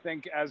 Stu, I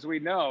think, as we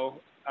know,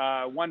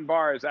 1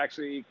 bar is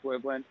actually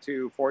equivalent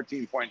to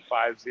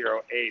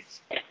 14.508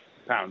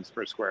 pounds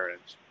per square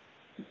inch.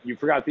 You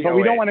forgot the 0.8. But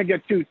we don't want to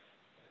get too.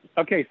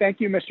 Okay, thank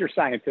you, Mr.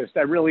 Scientist.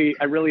 I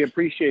really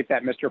appreciate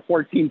that, Mr.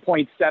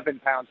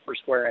 14.7 pounds per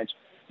square inch.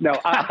 No,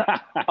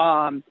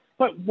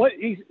 but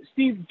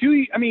Steve?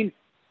 I mean,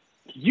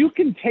 you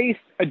can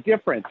taste a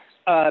difference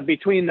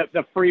between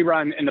the free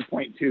run and the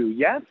 0.2.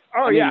 Yes.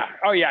 Oh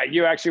yeah.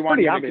 You actually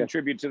wanted to obvious.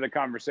 Contribute to the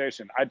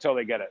conversation. I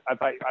totally get it. I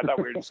thought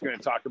we were just going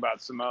to talk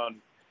about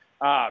Simone.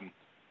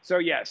 So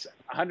yes,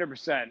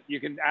 100%. You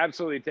can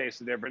absolutely taste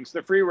the difference.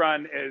 The free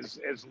run is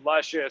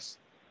luscious,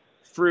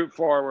 fruit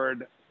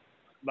forward.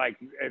 Like,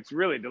 it's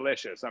really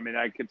delicious. I mean,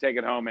 I could take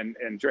it home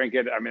and drink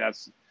it. I mean,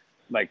 that's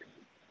like,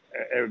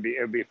 it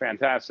would be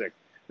fantastic.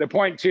 The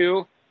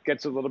 0.2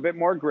 gets a little bit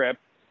more grip.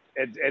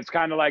 It's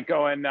kind of like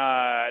going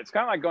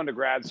to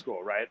grad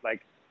school, right?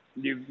 Like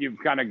you've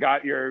kind of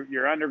got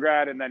your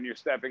undergrad, and then you're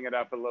stepping it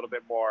up a little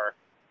bit more.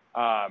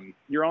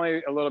 You're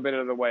only a little bit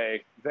of the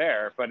way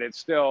there, but it's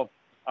still,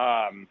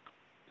 let me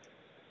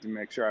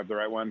make sure I have the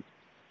right one.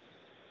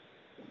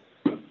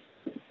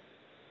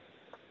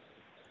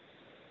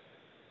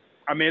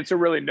 I mean, it's a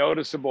really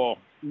noticeable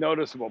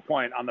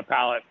point on the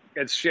palate.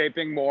 It's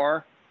shaping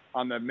more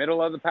on the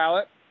middle of the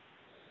palate,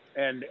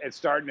 and it's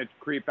starting to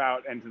creep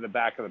out into the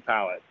back of the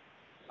palate.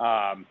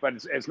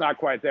 But it's not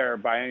quite there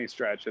by any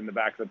stretch in the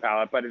back of the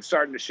palate, but it's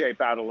starting to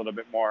shape out a little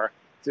bit more.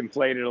 It's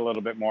inflated a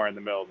little bit more in the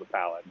middle of the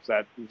palate. Is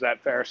that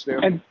fair, Stu?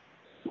 And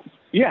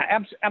yeah,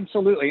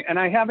 absolutely. And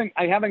I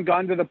haven't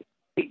gone to the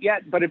plate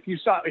yet, but if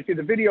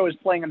the video is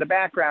playing in the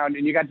background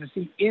and you got to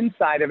see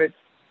inside of it,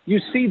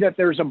 you see that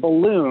there's a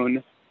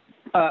balloon,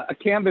 a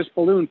canvas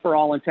balloon for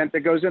all intent,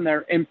 that goes in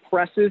there and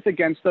presses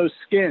against those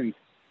skins.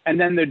 And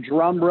then the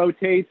drum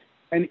rotates,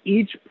 and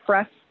each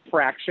press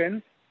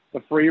fraction, the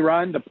free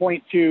run, the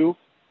 0.2,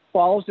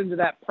 falls into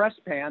that press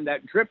pan,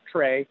 that drip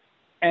tray,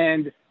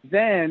 and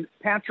then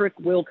Patrick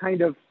will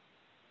kind of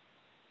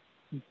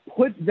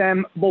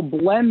will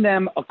blend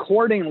them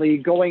accordingly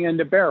going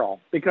into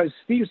barrel. Because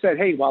Steve said,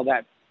 hey, well,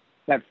 that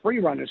free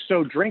run is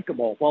so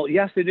drinkable. Well,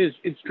 yes, it is.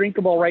 It's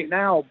drinkable right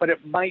now, but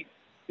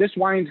this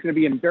wine's going to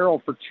be in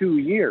barrel for 2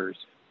 years.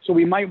 So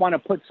we might want to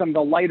put some of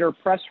the lighter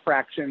press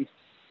fractions,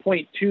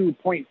 0.2,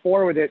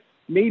 0.4 with it,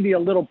 maybe a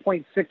little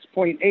 0.6,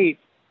 0.8,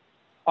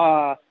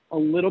 a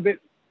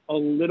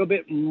little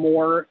bit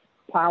more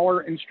power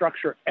and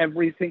structure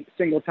every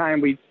single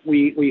time we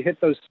hit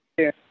those.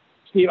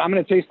 Steve, I'm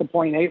going to taste the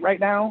 0.8 right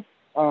now.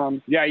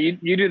 Yeah,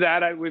 you do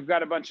that. We've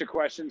got a bunch of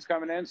questions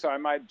coming in, so I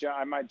might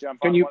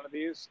jump on one of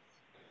these.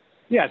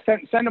 Yeah,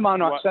 send them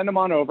on. Send them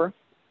on over.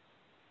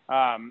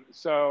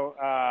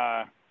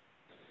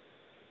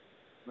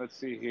 Let's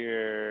see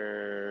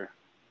here.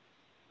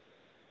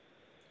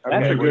 Okay,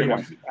 that's a good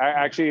one.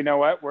 Actually, you know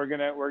what? We're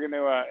gonna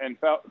and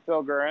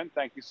Phil Gurin,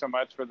 thank you so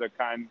much for the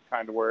kind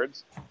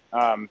words.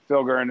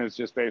 Phil Gurin is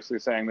just basically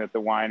saying that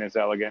the wine is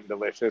elegant,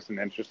 delicious, and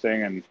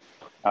interesting,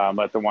 and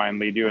let the wine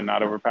lead you and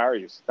not overpower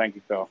you. So thank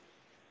you, Phil.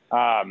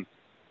 And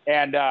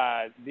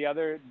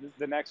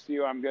the next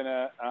few, I'm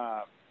gonna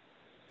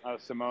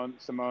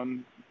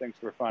Simone thinks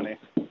we're funny.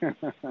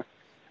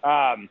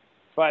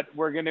 But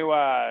we're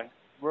gonna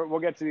we'll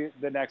get to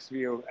the next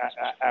view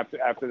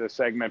after this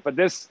segment. But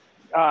this,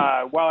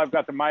 while I've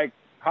got the mic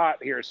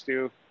hot here,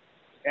 Stu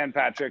and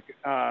Patrick,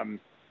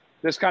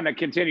 this kind of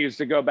continues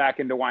to go back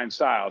into wine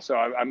style. So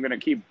I'm going to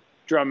keep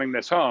drumming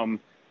this home,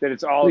 that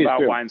it's all Please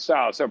about do. wine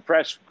style. So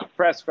press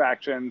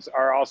fractions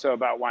are also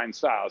about wine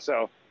style.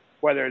 So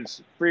whether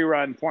it's free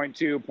run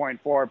 0.2, 0.4,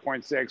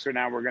 0.6, or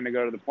now we're going to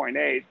go to the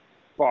 0.8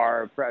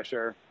 bar of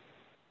pressure,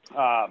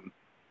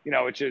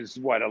 which is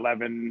what,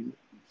 11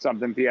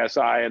 something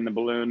PSI in the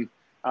balloon.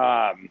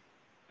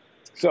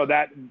 So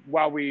that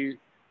while we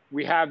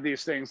have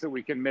these things that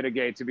we can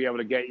mitigate to be able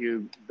to get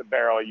you the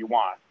barrel you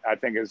want, I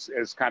think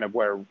is kind of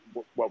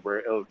what we're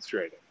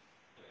illustrating.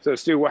 So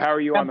Stu, how are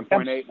you on the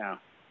 0.8 now?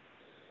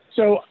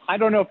 So I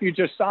don't know if you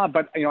just saw,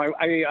 but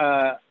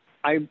I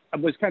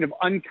was kind of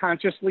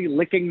unconsciously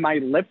licking my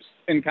lips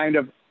and kind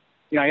of,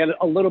 I had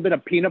a little bit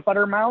of peanut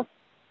butter mouth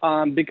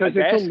because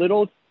it's a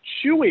little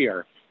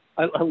chewier.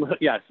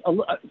 Yes,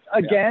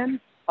 again,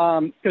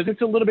 because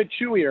it's a little bit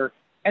chewier.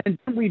 And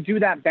then we do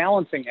that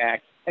balancing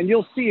act. And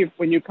you'll see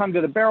when you come to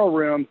the barrel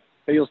room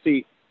that you'll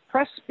see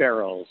press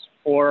barrels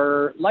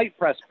or light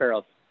press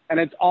barrels. And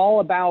it's all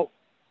about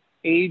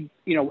age,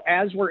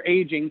 as we're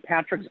aging,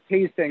 Patrick's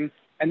tasting,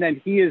 and then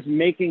he is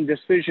making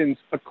decisions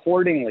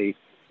accordingly.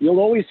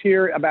 You'll always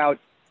hear about,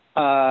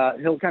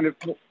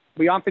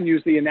 we often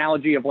use the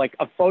analogy of like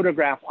a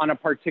photograph on a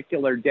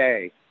particular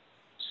day.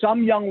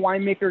 Some young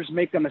winemakers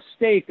make a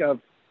mistake of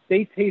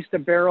they taste a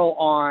barrel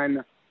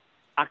on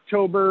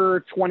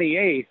October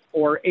 28th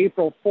or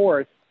April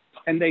 4th,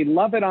 and they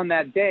love it on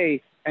that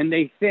day, and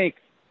they think,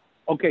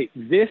 okay,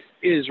 this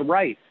is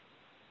right.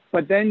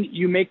 But then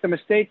you make the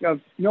mistake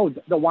of, no,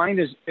 the wine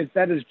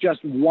that is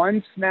just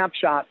one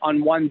snapshot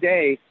on one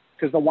day,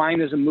 because the wine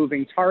is a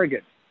moving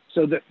target.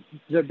 So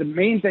the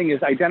main thing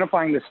is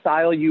identifying the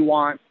style you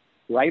want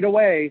right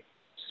away,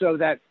 so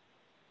that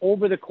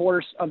over the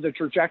course of the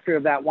trajectory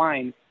of that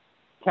wine,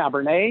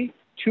 Cabernet,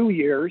 2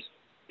 years,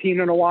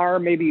 Pinot Noir,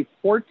 maybe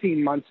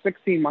 14 months,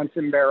 16 months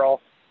in barrel,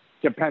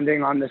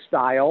 depending on the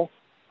style.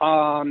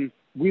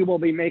 We will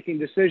be making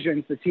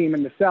decisions, the team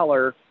in the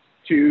cellar,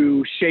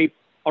 to shape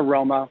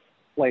aroma,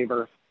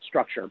 flavor,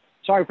 structure.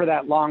 Sorry for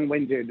that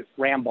long-winded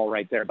ramble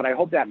right there, but I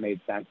hope that made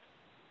sense.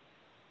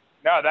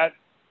 No,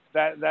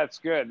 that's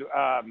good.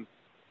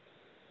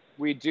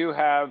 We do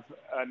have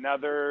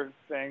another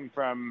thing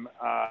from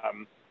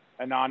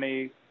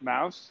Anani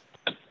Mouse,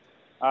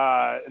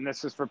 and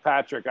this is for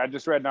Patrick. I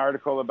just read an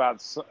article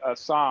about a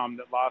Somme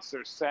that lost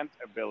their scent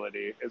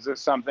ability. Is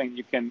this something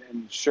you can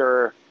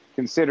ensure,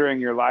 considering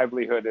your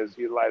livelihood is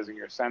utilizing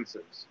your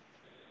senses?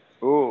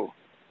 Ooh,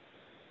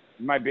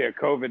 it might be a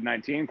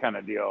COVID-19 kind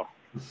of deal.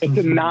 It's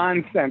a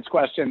nonsense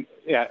question.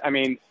 Yeah, I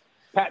mean,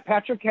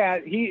 Patrick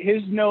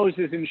his nose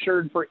is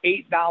insured for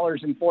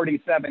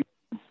 $8.47,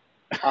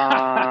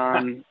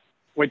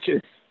 which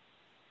is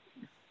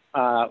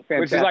fantastic.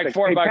 Which is like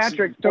 $4, hey,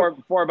 Patrick,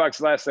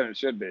 $4 less than it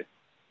should be.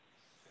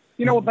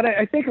 You know, but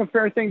I think a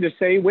fair thing to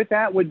say with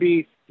that would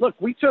be, look,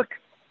 we took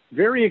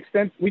really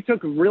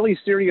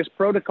serious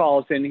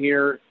protocols in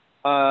here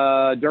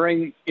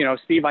during, you know,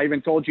 Steve, I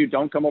even told you,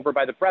 don't come over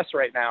by the press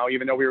right now,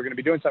 even though we were going to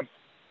be doing something,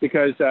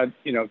 because,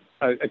 you know,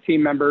 a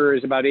team member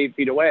is about 8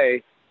 feet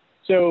away.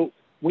 So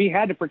we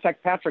had to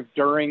protect Patrick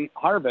during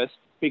harvest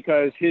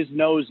because his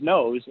nose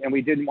knows, and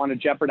we didn't want to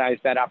jeopardize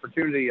that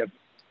opportunity of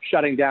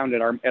shutting down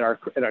at our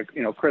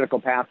you know, critical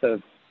path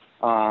of,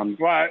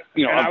 well,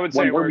 you know, I would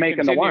say we're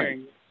making the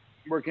wine.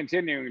 We're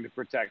continuing to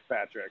protect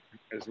Patrick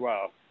as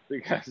well,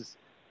 because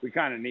we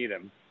kind of need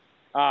him.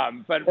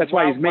 But that's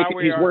why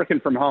he's working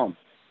from home.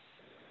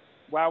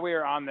 While we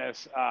are on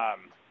this,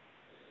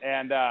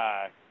 and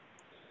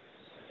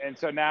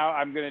so now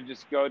I'm going to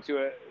just go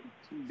to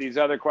these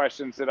other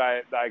questions that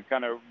I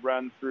kind of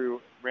ran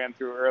through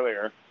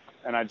earlier,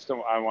 and I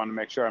want to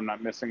make sure I'm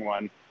not missing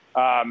one.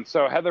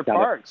 So Heather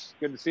Parks,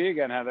 good to see you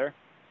again, Heather.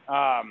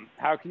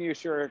 How can you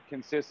assure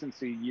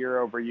consistency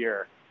year over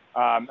year?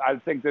 I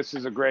think this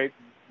is a great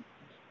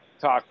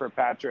talk for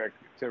Patrick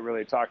to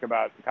really talk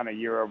about kind of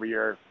year over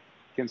year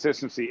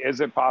consistency.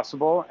 Is it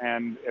possible?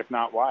 And if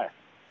not, why?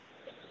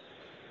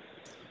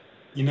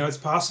 You know, it's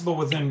possible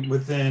within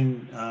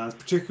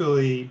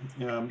particularly,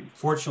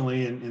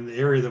 fortunately, in the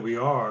area that we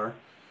are,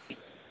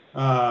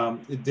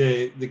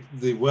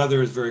 the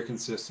weather is very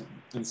consistent.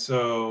 And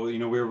so, you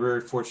know, we're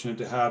very fortunate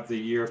to have the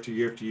year after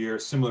year after year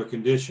similar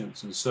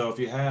conditions. And so if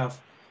you have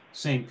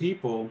same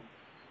people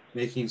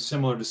making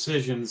similar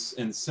decisions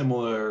in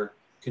similar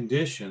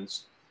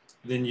conditions,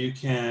 then you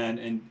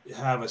can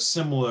have a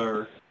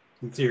similar,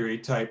 in theory,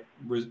 type,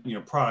 you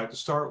know, product to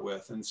start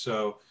with. And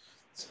so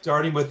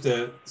starting with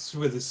a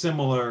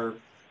similar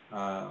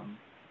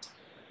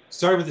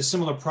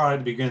product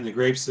to begin, the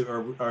grapes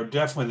are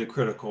definitely the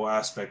critical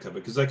aspect of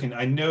it, because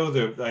I know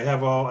that I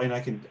have all, and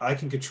I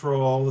can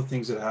control all the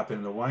things that happen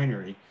in the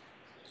winery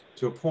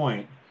to a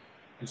point.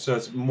 And so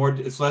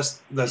it's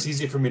less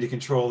easy for me to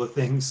control the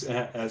things,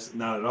 as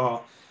not at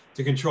all,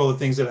 to control the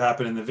things that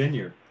happen in the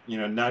vineyard. You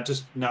know,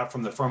 not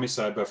from the farming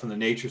side, but from the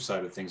nature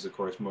side of things, of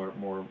course, more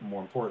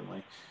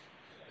importantly.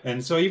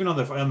 And so even on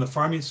the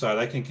farming side,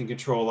 I can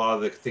control a lot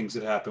of the things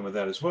that happen with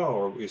that as well.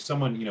 Or if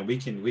someone, you know, we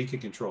can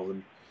control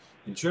them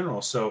in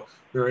general. So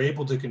we're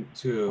able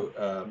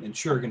to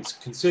ensure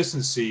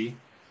consistency.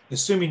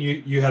 Assuming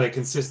you had a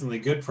consistently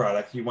good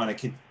product, you want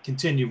to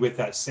continue with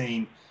that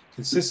same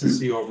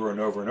consistency over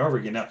and over and over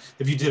again. Now,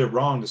 if you did it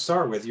wrong to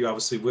start with, you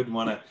obviously wouldn't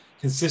want to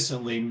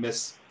consistently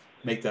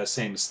make that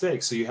same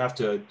mistake. So you have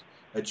to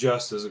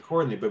adjust as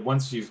accordingly. But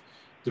once you've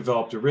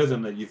developed a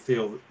rhythm that you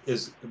feel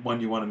is one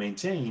you want to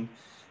maintain,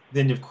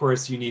 then of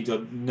course you need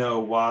to know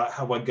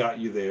what got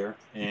you there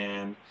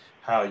and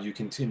how you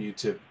continue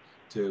to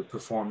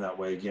perform that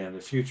way again in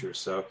the future.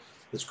 So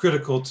it's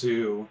critical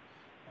to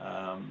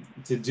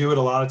do it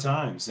a lot of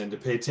times, and to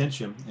pay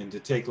attention, and to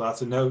take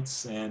lots of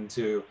notes, and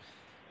to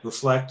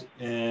reflect,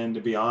 and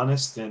to be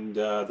honest, and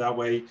that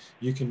way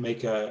you can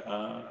make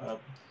a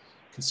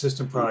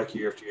consistent product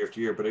year after year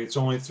after year. But it's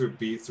only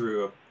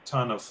through a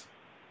ton of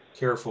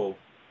careful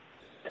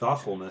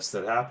thoughtfulness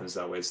that happens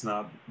that way. It's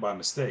not by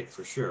mistake,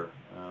 for sure.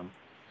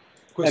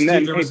 And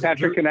then, hey,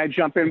 Patrick, can I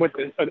jump in with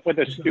a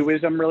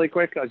Stuism really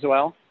quick as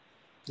well?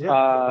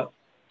 Yeah.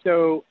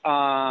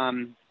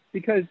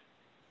 Because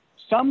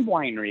some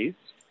wineries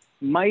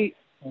might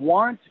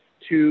want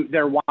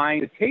their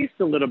wine to taste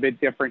a little bit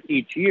different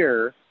each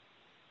year,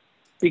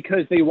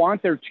 because they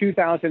want their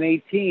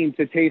 2018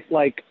 to taste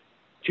like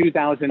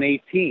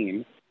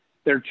 2018,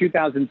 their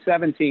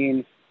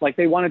 2017, like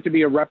they want it to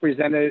be a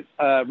representation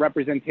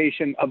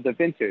of the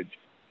vintage.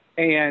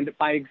 And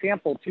by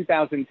example,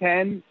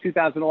 2010,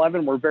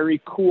 2011 were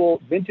very cool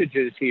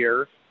vintages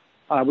here.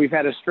 We've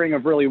had a string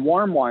of really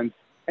warm ones.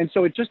 And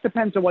so it just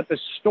depends on what the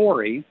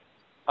story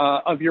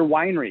of your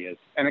winery is.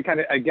 And it kind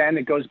of, again,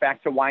 it goes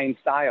back to wine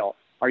style.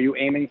 Are you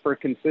aiming for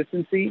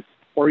consistency,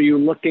 or are you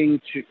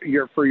looking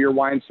for your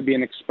wines to be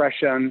an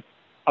expression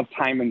of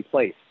time and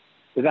place?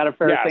 Is that a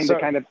fair thing to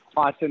kind of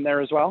toss in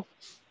there as well?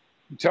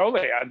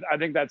 Totally. I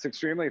think that's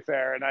extremely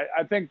fair. And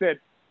I think that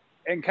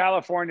in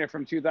California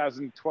from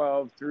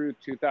 2012 through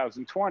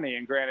 2020,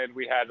 and granted,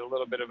 we had a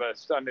little bit of a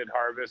stunted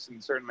harvest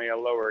and certainly a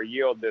lower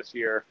yield this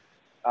year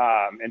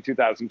in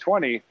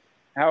 2020.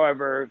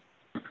 However,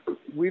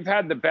 we've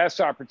had the best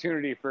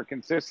opportunity for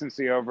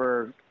consistency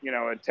over,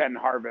 a 10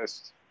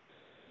 harvest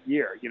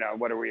year.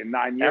 What are we in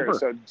 9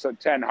 years? So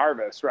 10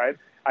 harvests, right?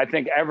 I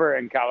think ever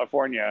in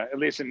California, at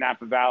least in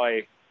Napa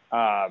Valley,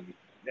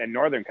 in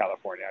Northern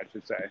California, I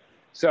should say.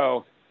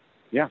 So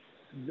yeah,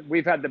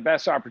 we've had the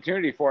best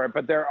opportunity for it,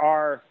 but there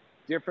are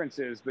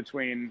differences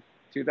between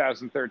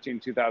 2013,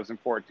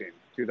 2014,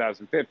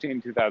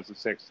 2015,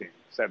 2016,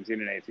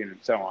 17 and 18, and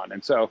so on.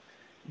 And so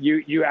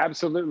you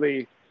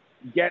absolutely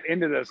get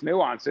into those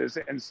nuances,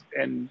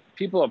 and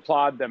people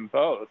applaud them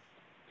both.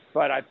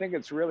 But I think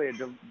it's really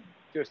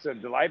just a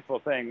delightful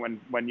thing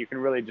when you can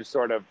really just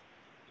sort of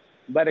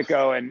let it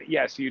go. And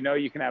yes, you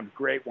can have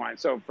great wine.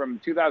 So from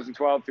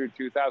 2012 through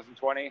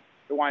 2020,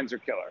 the wines are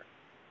killer.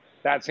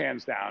 That's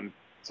hands down.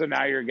 So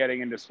now you're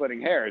getting into splitting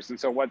hairs. And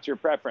so what's your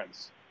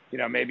preference?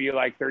 Maybe you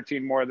like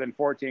 13 more than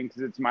 14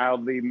 because it's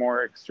mildly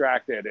more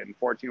extracted, and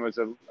 14 was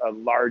a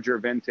larger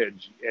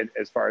vintage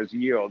as far as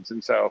yields.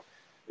 And so,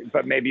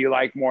 but maybe you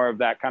like more of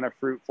that kind of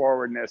fruit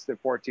forwardness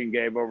that 14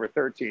 gave over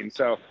 13.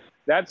 So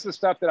that's the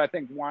stuff that I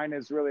think wine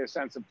is really a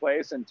sense of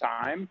place and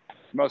time,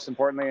 most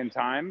importantly in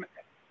time.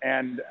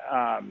 And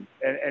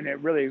it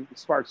really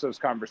sparks those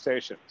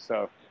conversations.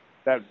 So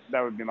that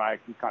would be my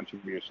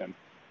contribution.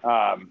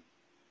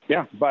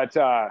 Yeah, but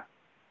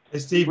hey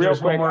Steve,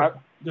 there's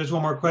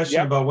one more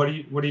question about what are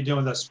you doing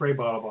with that spray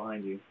bottle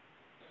behind you?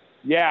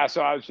 Yeah,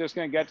 so I was just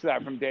going to get to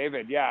that from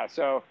David. Yeah,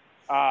 so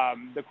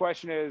the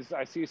question is,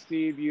 I see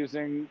Steve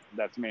using,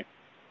 that's me,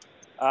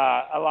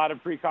 a lot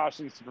of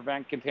precautions to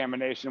prevent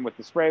contamination with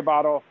the spray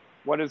bottle.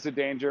 What is the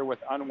danger with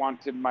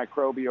unwanted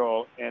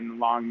microbial in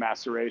long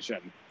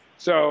maceration?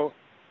 So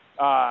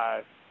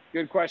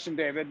good question,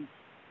 David.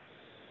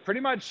 Pretty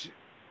much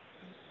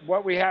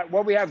what we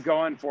have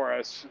going for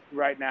us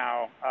right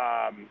now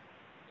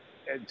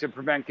to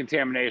prevent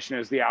contamination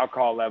is the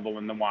alcohol level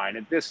in the wine.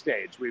 At this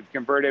stage, we've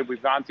converted,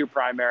 we've gone through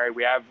primary,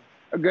 we have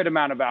a good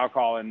amount of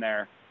alcohol in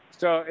there.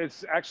 So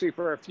it's actually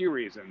for a few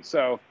reasons.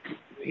 So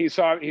he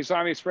saw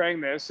me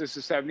spraying this. This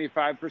is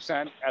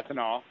 75%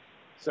 ethanol.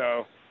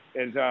 So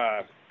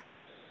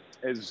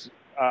it's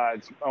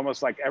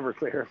almost like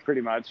Everclear,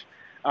 pretty much.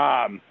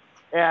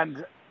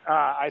 And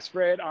I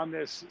spray it on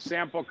this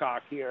sample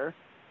cock here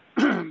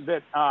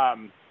that,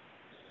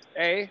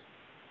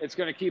 it's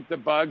going to keep the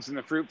bugs and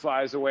the fruit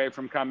flies away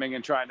from coming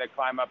and trying to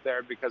climb up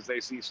there because they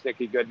see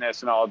sticky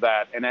goodness and all of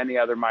that, and any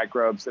other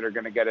microbes that are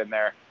going to get in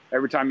there.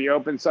 Every time you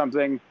open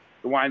something,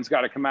 the wine's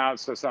got to come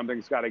out, so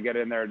something's got to get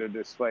in there to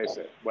displace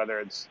it. Whether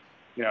it's,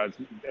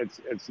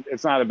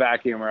 it's not a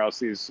vacuum, or else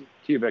these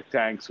cubic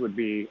tanks would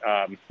be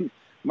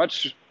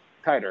much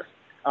tighter.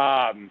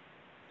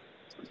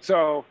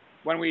 So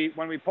when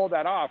we pull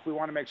that off, we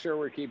want to make sure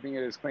we're keeping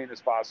it as clean as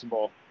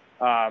possible.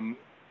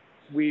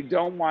 We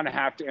don't want to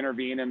have to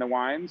intervene in the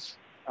wines.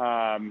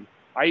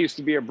 I used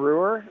to be a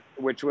brewer,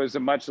 which was a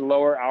much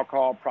lower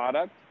alcohol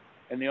product,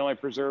 and the only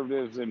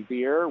preservatives in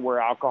beer were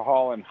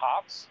alcohol and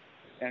hops.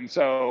 And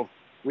so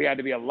we had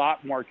to be a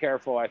lot more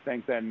careful, I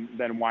think, than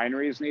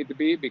wineries need to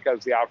be,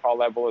 because the alcohol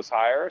level is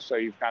higher. So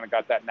you've kind of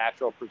got that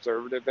natural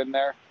preservative in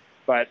there.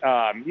 But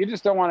you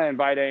just don't want to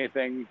invite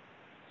anything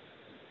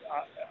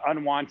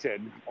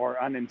unwanted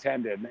or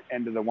unintended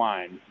into the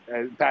wine.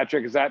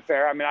 Patrick, is that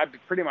fair? I mean, I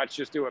pretty much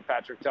just do what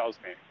Patrick tells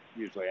me,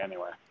 usually,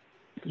 anyway.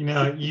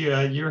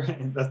 You're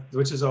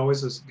which is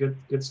always a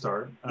good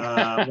start.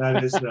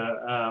 That is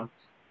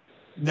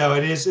no,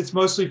 it is. It's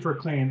mostly for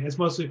clean. It's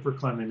mostly for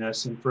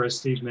cleanliness, and for, as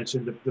Steve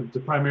mentioned, the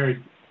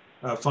primary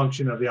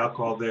function of the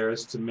alcohol there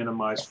is to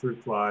minimize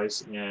fruit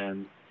flies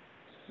and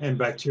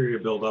bacteria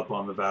build up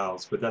on the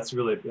valves. But that's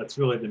really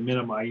to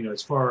minimize.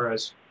 As far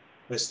as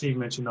Steve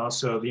mentioned,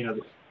 also,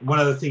 one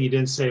other thing he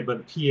didn't say, but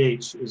the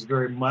pH is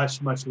very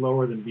much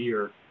lower than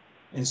beer,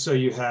 and so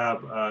you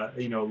have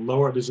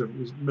lower. There's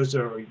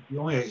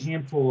only a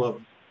handful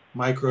of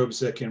microbes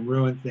that can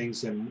ruin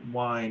things in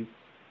wine.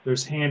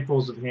 There's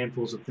handfuls of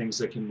things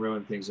that can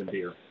ruin things in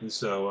beer, and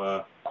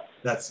so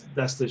that's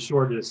the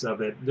shortest of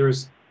it.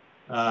 There's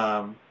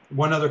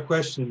one other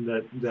question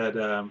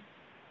that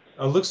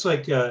looks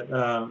like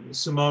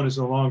Simone is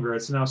no longer.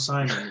 It's now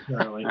Simon,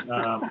 apparently.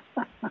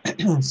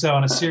 So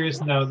on a serious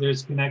note,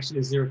 is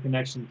there a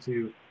connection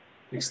to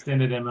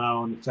extended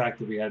MO and the fact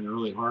that we had an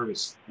early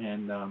harvest?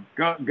 And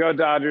go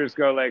Dodgers,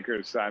 go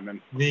Lakers, Simon.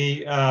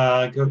 The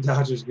go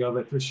Dodgers,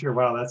 go, for sure.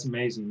 Wow, that's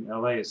amazing.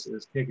 LA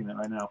is kicking it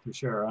right now, for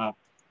sure.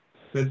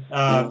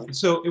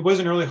 So it was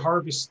an early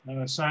harvest,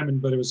 Simon,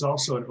 but it was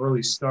also an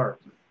early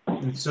start.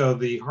 And so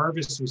the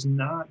harvest was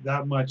not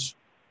that much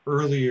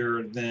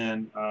earlier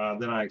than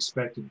I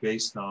expected,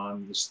 based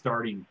on the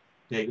starting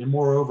date, and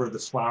moreover, the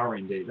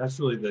flowering date. That's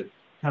really the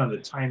kind of the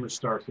timer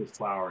starts with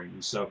flowering.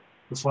 And so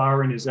the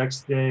flowering is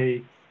X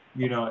day,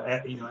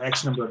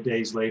 X number of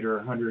days later,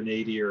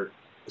 180 or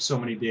so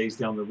many days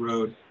down the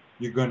road,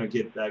 you're going to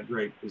get that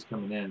grape is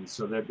coming in.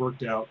 So that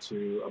worked out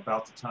to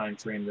about the time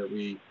frame that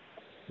we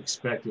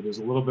expected. There's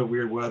a little bit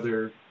weird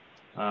weather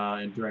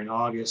and during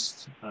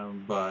August,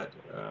 but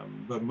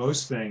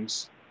most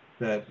things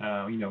that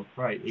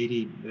probably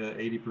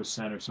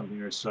 80% or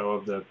something or so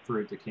of the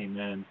fruit that came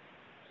in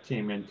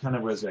kind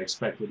of as I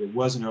expected. It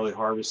was an early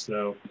harvest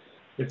though.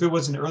 If it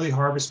was an early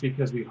harvest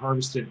because we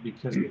harvested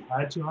because we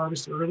had to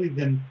harvest early,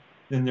 then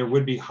there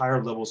would be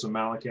higher levels of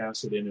malic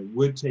acid, and it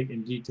would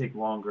indeed take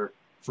longer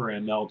for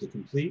ML to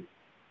complete.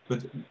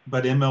 But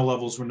ML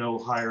levels were no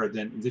higher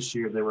than this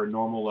year. They were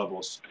normal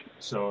levels.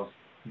 So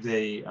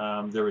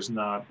there was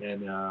not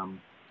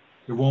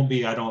there won't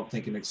be, I don't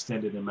think, an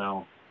extended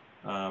ML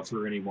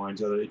for any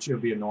wines. It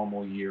should be a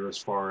normal year as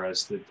far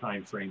as the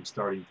time frame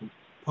starting from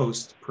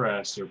post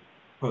press or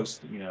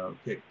post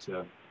pick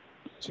to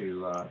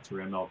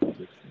ML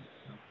completion.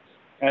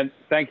 And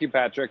thank you,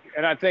 Patrick.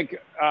 And I think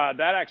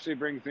that actually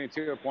brings me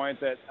to a point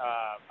that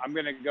I'm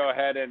going to go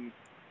ahead and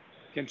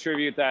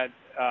contribute that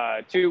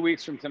 2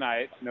 weeks from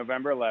tonight,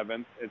 November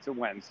 11th. It's a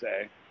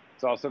Wednesday.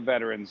 It's also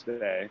Veterans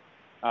Day.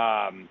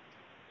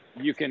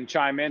 You can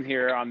chime in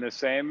here on this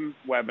same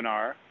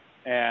webinar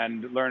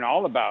and learn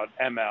all about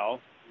ML,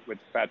 which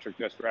Patrick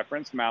just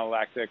referenced,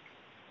 malic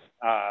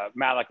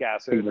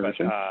acid,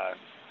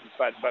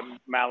 but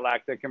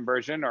malolactic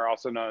conversion, or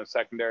also known as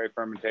secondary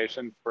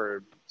fermentation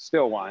for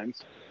still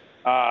wines.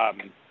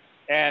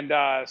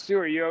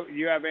 Stuart,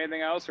 you have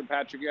anything else, or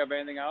Patrick, you have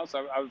anything else?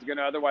 I was going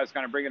to otherwise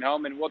kind of bring it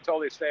home, and we'll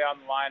totally stay on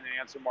the line and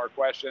answer more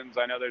questions.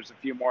 I know there's a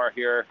few more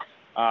here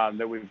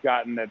that we've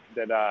gotten that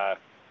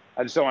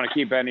I just don't want to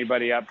keep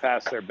anybody up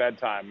past their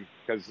bedtime,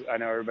 because I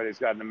know everybody's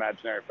got an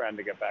imaginary friend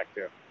to get back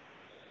to.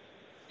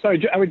 So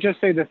I would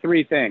just say the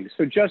three things.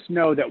 So just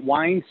know that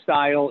wine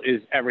style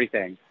is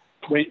everything.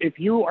 If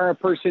you are a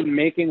person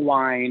making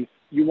wine,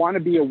 you want to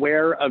be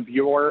aware of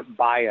your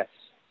bias.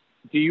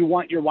 Do you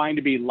want your wine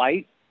to be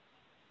light,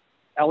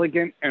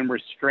 elegant, and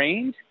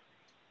restrained?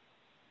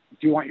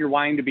 Do you want your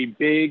wine to be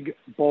big,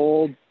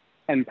 bold,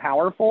 and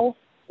powerful,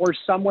 or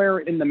somewhere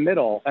in the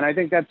middle? And I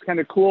think that's kind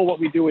of cool. What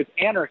we do with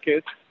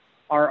Anarchist,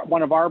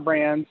 one of our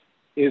brands,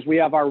 is we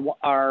have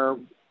our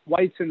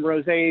whites and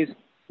rosés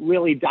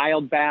really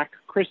dialed back,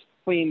 crisp,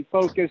 clean,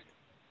 focused,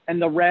 and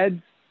the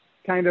reds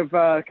kind of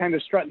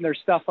strutting their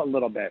stuff a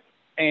little bit.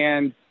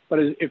 But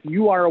if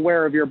you are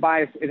aware of your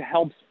bias, it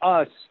helps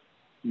us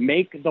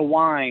make the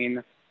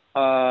wine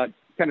kind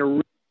of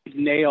really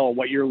nail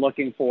what you're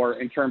looking for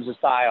in terms of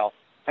style.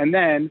 And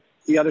then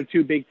the other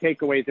two big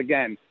takeaways,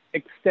 again,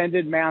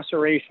 extended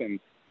maceration,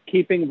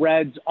 keeping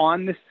reds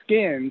on the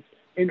skins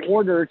in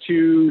order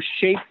to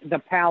shape the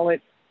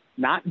palate,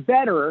 not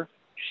better,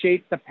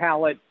 shape the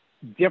palate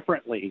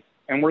differently.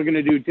 And we're going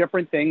to do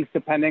different things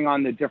depending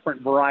on the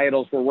different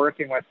varietals we're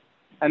working with.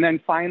 And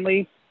then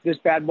finally, this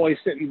bad boy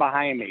sitting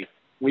behind me.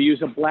 We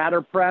use a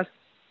bladder press,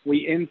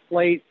 we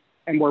inflate,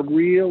 and we're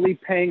really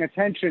paying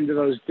attention to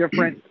those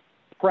different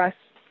press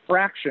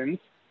fractions,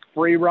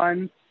 free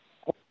run,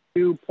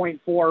 0.2,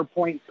 0.4,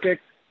 0.6.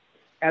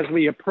 As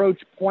we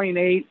approach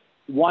 0.8,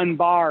 1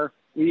 bar,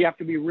 we have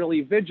to be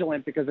really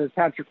vigilant, because as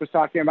Patrick was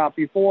talking about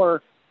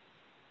before,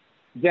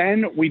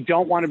 then we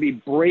don't want to be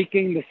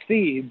breaking the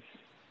seeds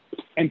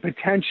and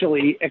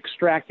potentially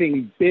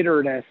extracting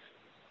bitterness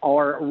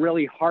or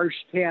really harsh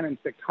tannins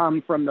that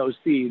come from those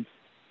seeds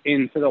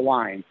into the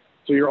wine.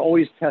 So you're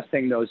always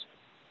testing those,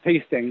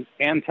 tasting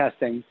and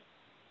testing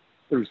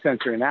through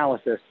sensory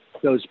analysis,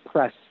 those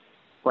press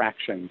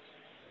fractions.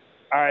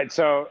 All right,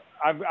 so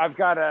I've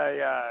got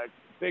a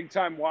big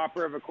time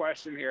whopper of a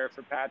question here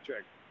for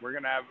Patrick. We're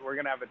gonna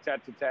have a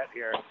tete-a-tete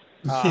here.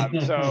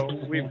 So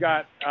we've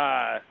got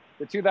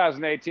the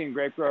 2018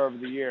 Grape Grower of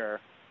the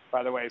Year.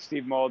 By the way,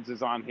 Steve Molds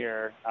is on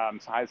here. So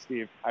hi,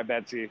 Steve. Hi,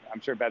 Betsy.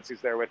 I'm sure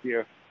Betsy's there with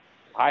you.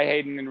 Hi,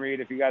 Hayden and Reed,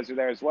 if you guys are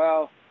there as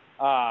well.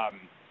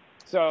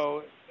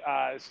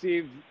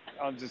 Steve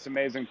owns this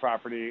amazing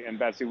property, and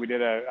Betsy, we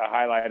did a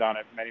highlight on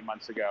it many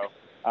months ago.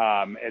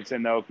 It's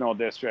in the Oak Knoll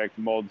District,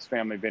 Molds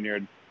Family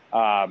Vineyard.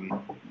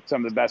 Some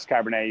of the best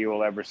Cabernet you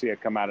will ever see it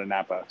come out of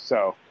Napa.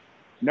 So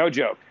no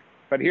joke.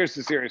 But here's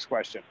the serious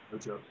question. No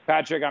joke.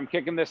 Patrick, I'm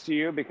kicking this to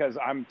you because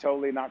I'm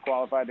totally not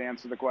qualified to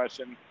answer the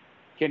question.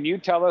 Can you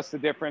tell us the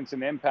difference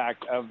in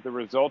impact of the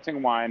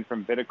resulting wine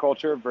from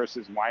viticulture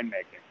versus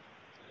winemaking?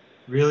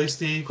 Really,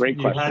 Steve? Great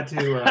question.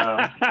 You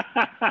had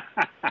to,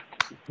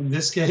 in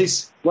this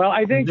case. Well,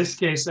 I think in this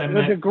case, I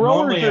the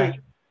growers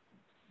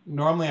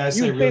normally I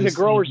say you'd really say the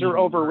growers Steve, are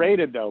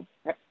overrated, though,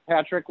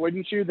 Patrick,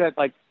 wouldn't you? That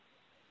like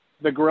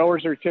the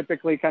growers are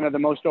typically kind of the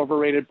most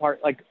overrated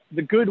part. Like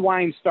the good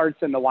wine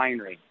starts in the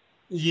winery.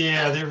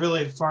 Yeah, they're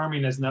really,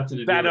 farming has nothing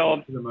to do That with old,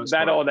 it for the most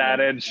that part. old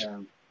adage.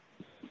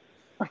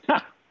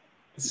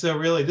 So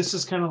really, this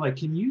is kind of like,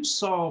 can you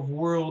solve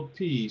world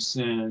peace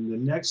in the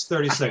next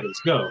 30 seconds?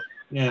 Go.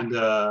 And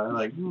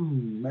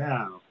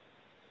wow.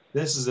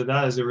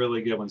 That is a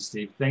really good one,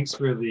 Steve. Thanks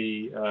for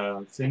the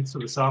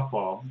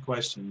softball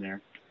question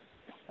there.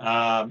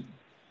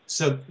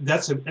 So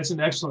that's an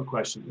excellent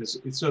question.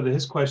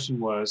 His question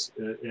was,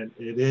 and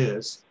it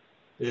is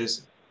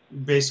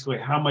basically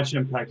how much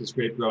impact does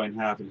grape growing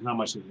have, and how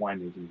much does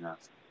winemaking have,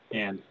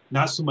 and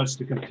not so much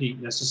to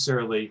compete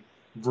necessarily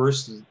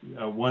versus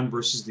one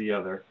versus the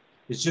other.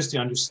 It's just to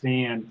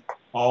understand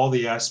all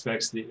the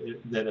aspects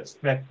that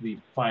affect the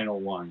final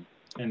one.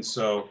 And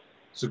so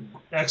it's an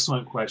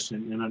excellent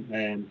question, and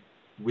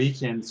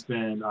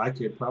I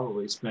could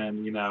probably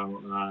spend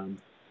a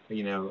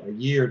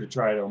year to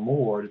try to, or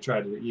more, to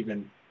try to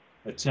even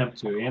attempt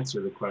to answer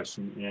the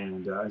question,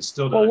 and I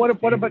still don't. Well,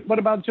 what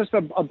about just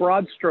a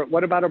broad stroke?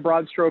 What about a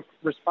broad stroke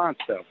response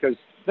though? Because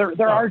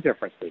there are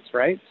differences,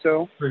 right?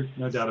 So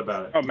no doubt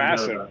about it. Oh,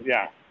 massive,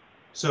 yeah.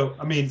 So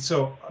I mean,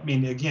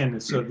 again,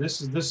 this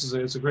is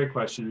it's a great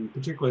question, and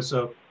particularly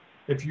so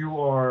if you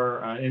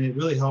are, and it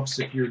really helps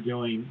if you're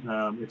doing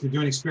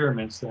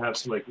experiments to have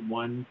like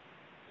one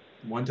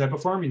type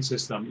of farming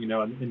system,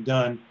 and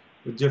done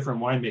with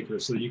different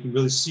winemakers, so that you can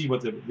really see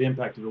what the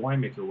impact of the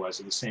winemaker was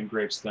of the same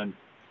grapes done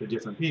to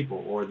different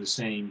people, or vice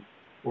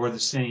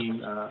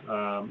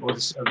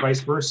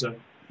versa.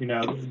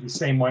 The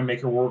same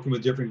winemaker working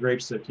with different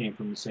grapes that came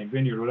from the same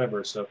vineyard, or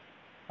whatever. So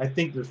I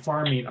think that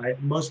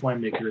most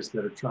winemakers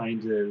that are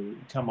trying to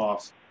come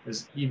off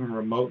as even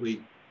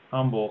remotely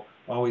humble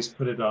always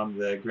put it on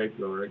the grape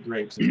grower at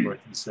grapes and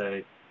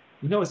say,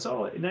 it's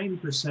all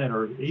 90%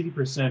 or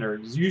 80%, or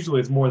usually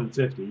it's more than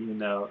 50.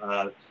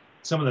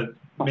 Some of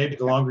maybe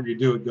the longer you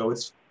do it,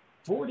 it's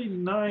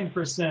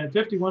 49%,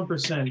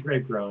 51%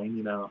 grape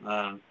growing.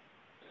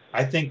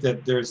 I think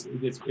that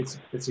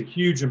it's a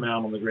huge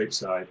amount on the grape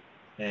side,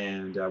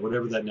 and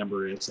whatever that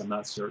number is, I'm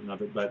not certain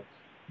of it. But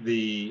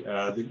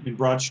in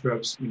broad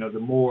strokes, the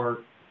more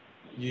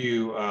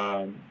you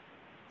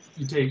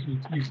take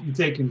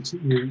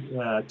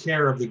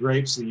care of the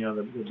grapes,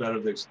 the better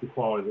the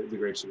quality the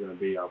grapes are going to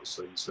be,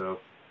 obviously. So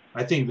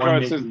I think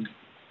winemaking.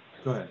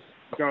 Go ahead.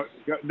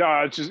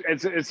 No,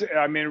 it's.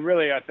 I mean,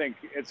 really, I think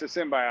it's a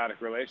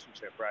symbiotic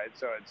relationship, right?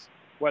 So it's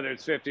whether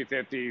it's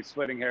 50-50,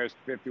 splitting hairs,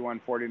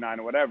 51-49,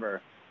 or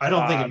whatever. I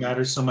don't think it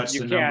matters so much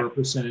the number of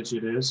percentage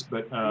it is,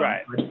 but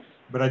right.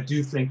 But I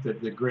do think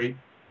that the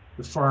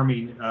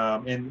farming,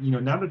 and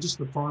not just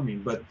the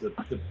farming, but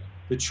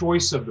the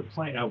choice of the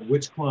plant, of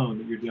which clone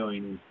that you're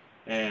doing,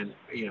 and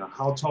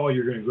how tall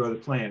you're going to grow the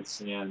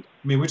plants, and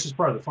I mean, which is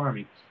part of the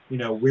farming.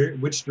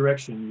 Which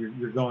direction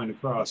you're going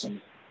across,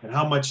 and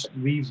how much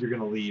leaves you're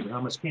going to leave, and how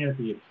much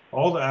canopy,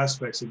 all the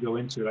aspects that go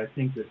into it. I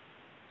think that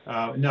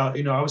now,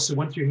 obviously,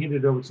 once you're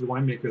handed over to the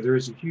winemaker, there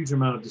is a huge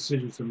amount of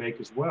decisions to make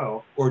as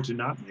well, or to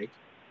not make,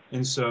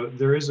 and so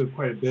there is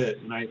quite a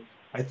bit. And I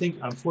think,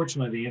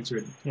 unfortunately, the answer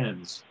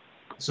depends.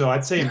 So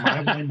I'd say in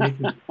my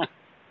winemaking,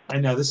 I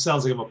know this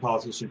sounds like I'm a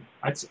politician.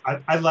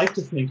 I like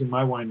to think in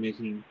my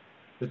winemaking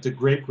that the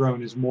grape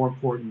growing is more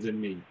important than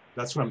me.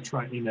 That's what I'm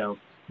trying, and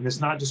it's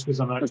not just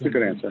because I'm not trying to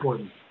be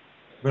important.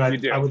 But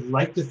I would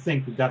like to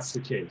think that that's the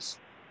case,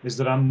 is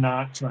that I'm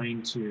not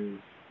trying to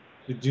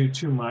do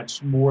too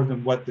much more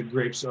than what the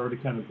grapes are already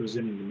kind of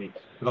presenting to me.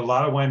 But a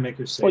lot of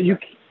winemakers say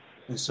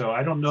and so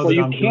I don't know that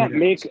I'm can't doing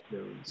make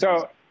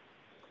so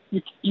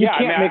you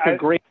can't make a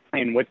grape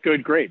wine with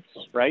good grapes,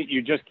 right?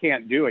 You just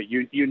can't do it.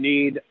 You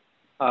need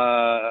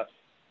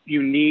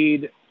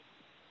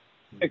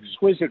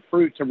exquisite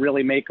fruit to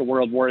really make a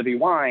world-worthy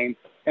wine.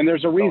 And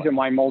there's a reason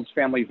why Mold's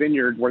Family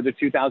Vineyard were the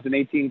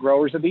 2018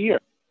 Growers of the Year,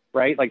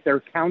 right? Like they're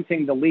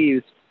counting the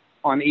leaves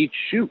on each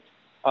shoot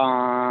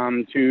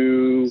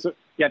to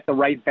get the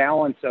right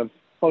balance of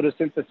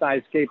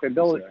photosynthesized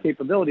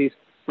capabilities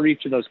for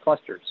each of those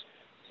clusters.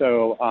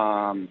 So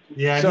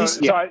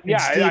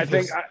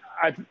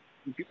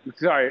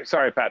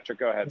sorry, Patrick,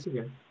 go ahead.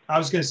 Okay. I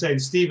was going to say,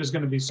 Steve is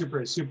going to be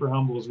super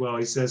humble as well.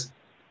 He says,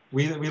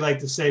 we like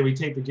to say we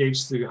take the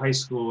grapes through high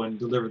school and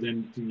deliver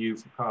them to you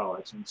for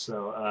college. And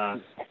so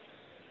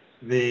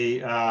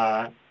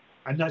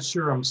I'm not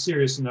sure I'm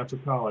serious enough for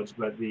college,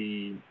 but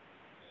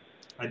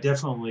I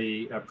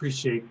definitely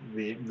appreciate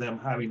them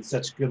having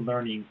such good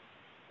learning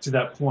to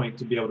that point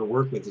to be able to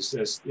work with us.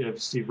 As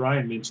Steve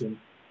Ryan mentioned,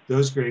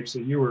 those grapes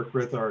that you work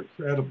with are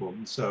incredible.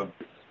 And so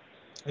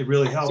it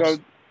really helps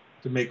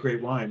to make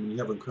great wine when you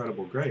have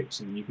incredible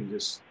grapes, and you can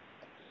just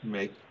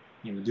make,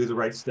 do the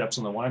right steps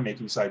on the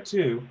winemaking side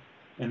too.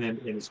 And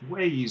it's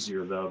way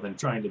easier though than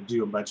trying to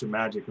do a bunch of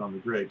magic on the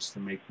grapes to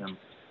make them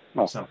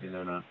something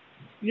they're not.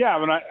 Yeah,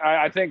 but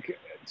I think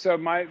so.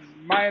 My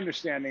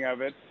understanding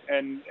of it,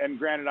 and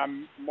granted,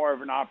 I'm more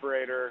of an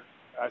operator.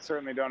 I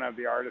certainly don't have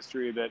the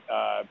artistry that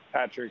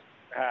Patrick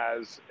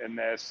has in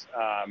this.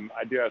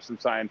 I do have some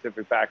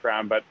scientific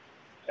background, but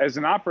as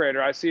an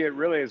operator, I see it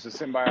really as a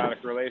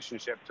symbiotic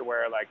relationship to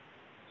where, like,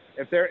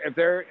 if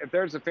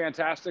there's a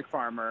fantastic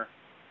farmer,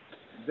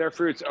 their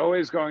fruit's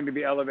always going to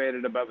be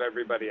elevated above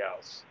everybody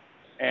else.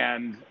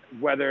 And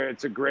whether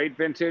it's a great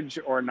vintage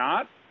or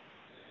not,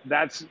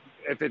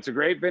 if it's a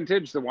great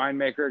vintage, the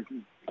winemaker,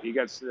 he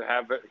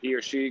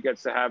or she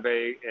gets to have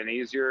an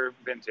easier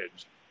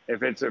vintage.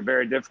 If it's a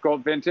very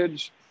difficult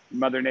vintage,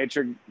 Mother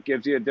Nature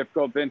gives you a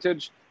difficult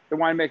vintage, the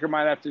winemaker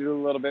might have to do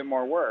a little bit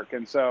more work.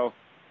 And so,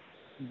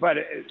 but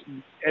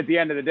at the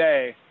end of the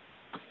day,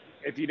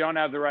 if you don't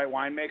have the right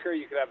winemaker,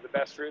 you could have the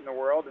best fruit in the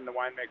world, and the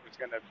winemaker's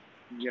going to,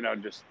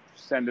 just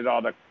send it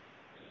all to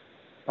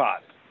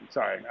pot.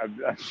 Sorry,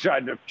 I've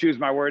tried to choose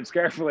my words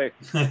carefully.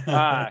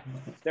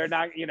 They're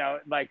not,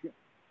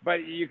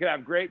 but you could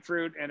have great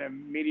fruit and a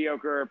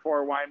mediocre or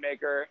poor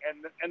winemaker,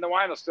 and the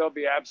wine will still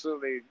be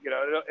absolutely,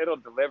 it'll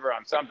deliver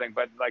on something.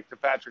 But like to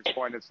Patrick's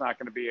point, it's not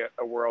going to be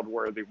a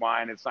world-worthy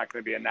wine. It's not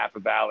going to be a Napa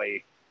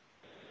Valley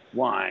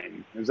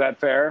wine. Is that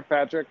fair,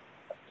 Patrick?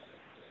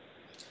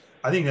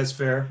 I think that's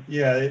fair.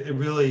 Yeah, it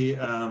really.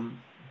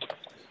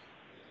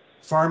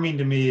 Farming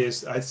to me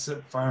is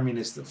the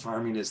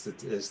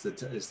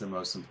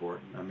most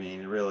important. I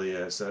mean, it really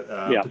is.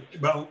 Yeah.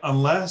 But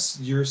unless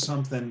you're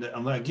something that,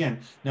 again,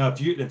 now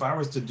if I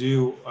was to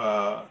do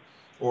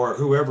or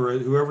whoever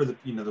the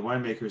the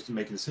winemakers to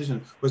make a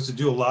decision was to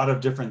do a lot of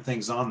different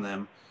things on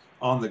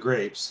the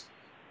grapes,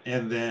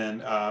 and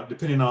then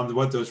depending on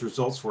what those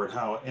results were,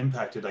 how it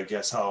impacted, I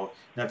guess now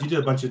if you did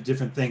a bunch of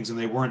different things and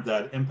they weren't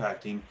that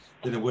impacting,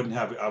 then it wouldn't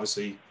have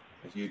obviously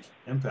a huge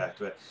impact.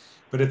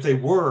 But if they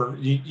were,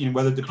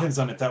 whether it depends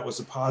on if that was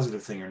a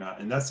positive thing or not,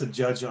 and that's a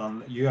judge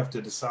on, you have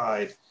to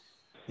decide.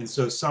 And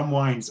so some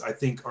wines I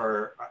think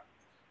are,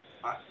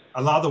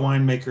 a lot of the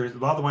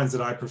wines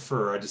that I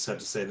prefer, I just have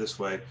to say this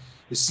way,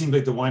 it seemed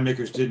like the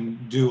winemakers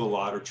didn't do a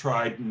lot or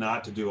tried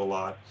not to do a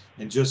lot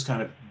and just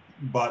kind of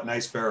bought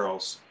nice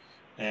barrels,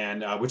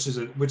 and which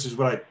is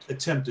what I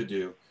attempt to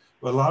do.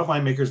 But a lot of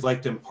winemakers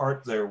like to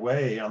impart their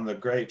way on the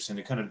grapes, and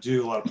they kind of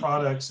do a lot of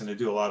products and they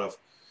do a lot of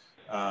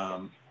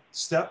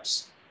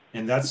steps.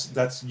 And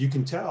that's you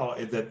can tell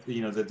that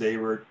that they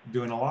were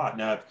doing a lot.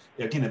 Now,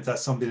 if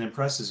that's something that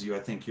impresses you, I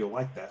think you'll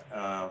like that.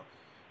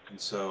 And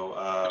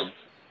so,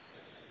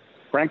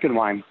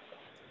 Frankenwine.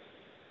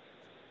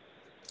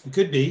 It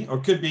could be,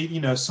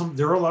 there's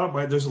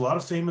a lot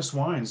of famous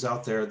wines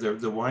out there.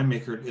 The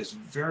winemaker is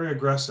very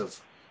aggressive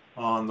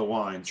on the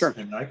wines. Sure.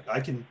 And I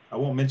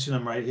won't mention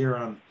them right here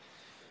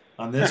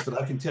on this,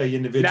 but I can tell you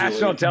individually.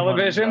 National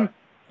television.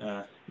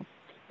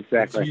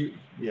 Exactly.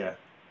 Yeah.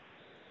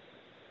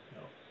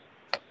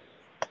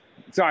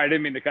 Sorry, I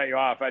didn't mean to cut you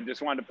off. I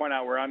just wanted to point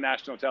out we're on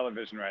national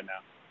television right now.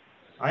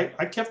 I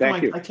kept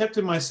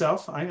it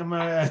myself. I am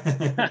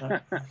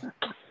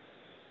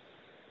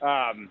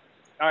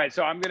all right,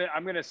 so I'm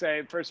gonna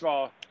say, first of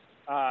all,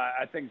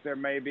 I think there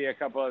may be a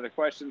couple other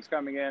questions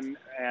coming in,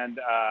 and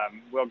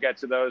we'll get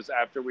to those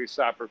after we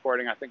stop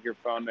recording. I think your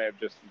phone may have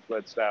just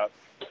blitzed out.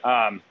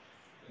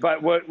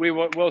 But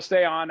we'll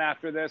stay on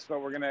after this,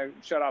 but we're gonna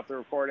shut off the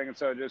recording. And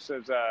so just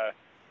as a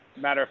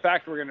matter of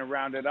fact, we're gonna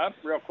round it up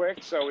real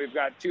quick. So we've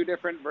got 2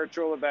 different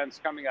virtual events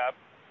coming up.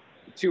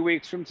 2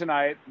 weeks from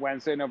tonight,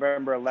 Wednesday,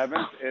 November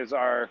 11th, is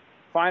our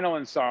final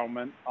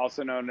installment,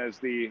 also known as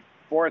the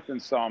 4th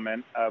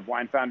installment of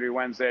Wine Foundry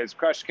Wednesday's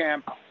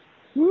Crushcamp.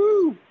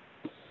 Woo!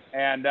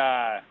 And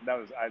that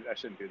was, I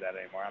shouldn't do that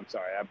anymore. I'm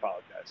sorry. I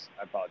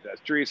apologize.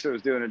 Teresa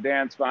was doing a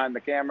dance behind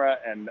the camera,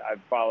 and I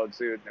followed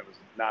suit, and it was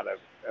not an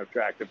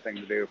attractive thing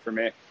to do for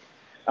me.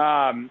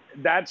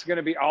 That's going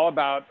to be all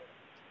about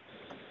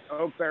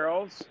oak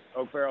barrels,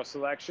 oak barrel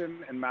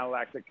selection, and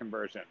malolactic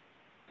conversion.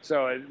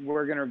 So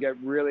we're going to get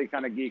really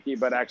kind of geeky,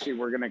 but actually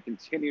we're going to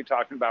continue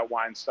talking about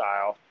wine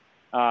style.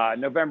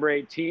 November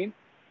 18th,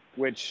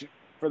 which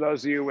for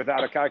those of you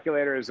without a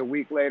calculator is a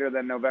week later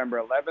than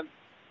November 11th,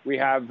 we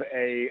have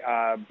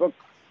a book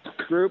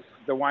group,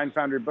 the Wine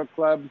Foundry Book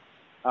Club,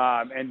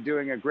 and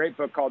doing a great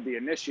book called The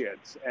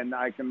Initiates. And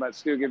I can let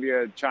Stu give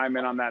you a chime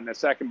in on that in a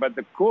second. But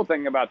the cool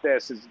thing about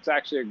this is it's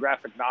actually a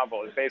graphic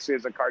novel. It basically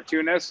is a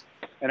cartoonist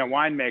and a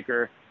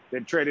winemaker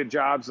that traded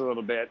jobs a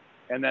little bit,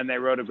 and then they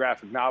wrote a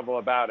graphic novel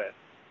about it.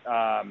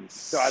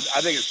 So I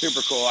think it's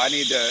super cool. I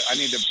need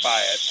to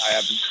buy it. I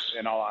haven't,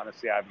 in all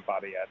honesty, I haven't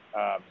bought it yet.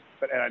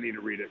 And I need to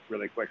read it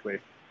really quickly.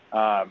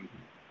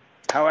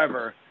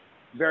 However,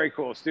 very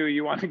cool. Stu,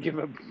 you want to give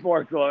a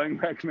more glowing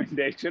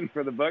recommendation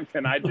for the book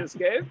than I just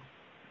gave?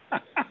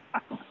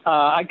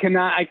 I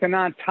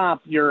cannot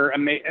top your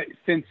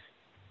since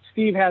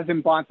Steve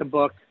hasn't bought the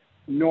book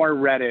nor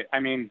read it. I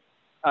mean,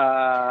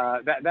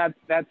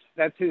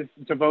 that's his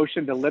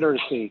devotion to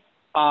literacy.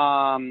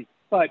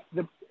 But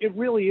it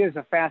really is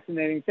a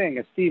fascinating thing.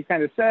 As Steve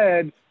kind of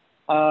said,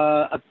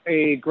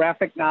 a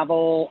graphic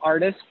novel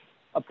artist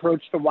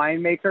approached a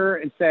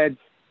winemaker and said,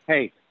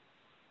 "Hey,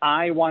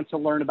 I want to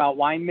learn about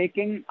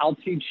winemaking. I'll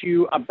teach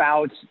you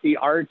about the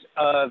art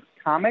of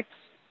comics,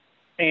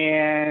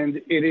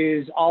 and it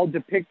is all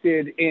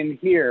depicted in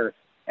here."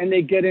 And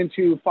they get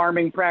into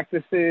farming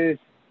practices,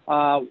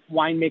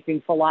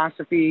 winemaking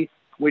philosophy,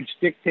 which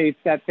dictates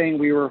that thing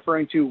we were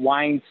referring to,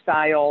 wine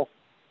style,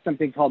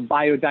 something called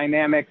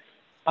biodynamics.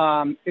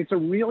 It's a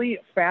really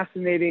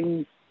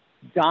fascinating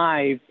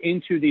dive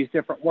into these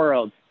different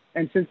worlds.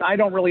 And since I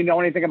don't really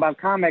know anything about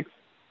comics,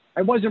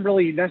 I wasn't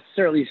really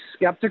necessarily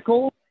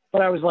skeptical,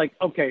 but I was like,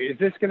 okay, is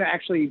this going to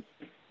actually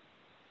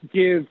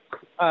give,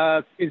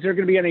 is there going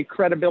to be any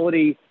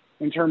credibility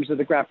in terms of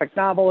the graphic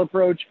novel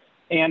approach?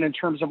 and in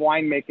terms of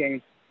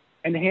winemaking,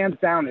 and hands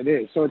down it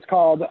is. So it's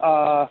called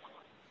The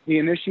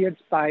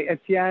Initiates by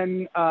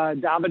Etienne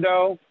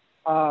Davido.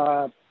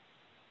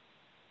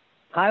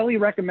 Highly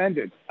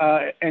recommended.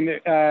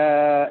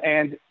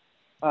 And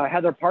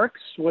Heather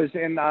Parks was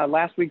in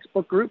last week's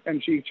book group,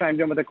 and she chimed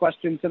in with a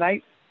question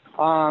tonight.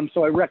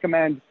 So I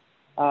recommend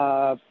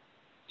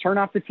turn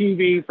off the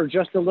TV for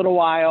just a little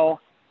while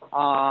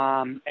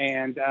and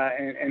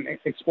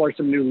explore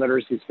some new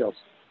literacy skills.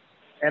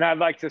 And I'd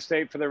like to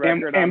state for the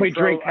record, and we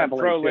drink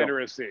heavily, I'm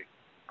pro-literacy.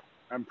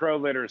 I'm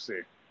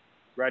pro-literacy,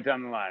 right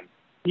down the line.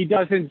 He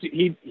doesn't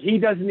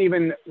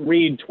even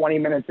read 20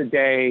 minutes a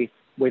day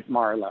with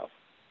Marlo.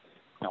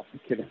 No, I'm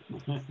kidding.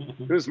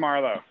 Who's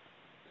Marlo?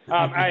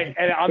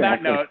 And on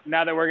that note,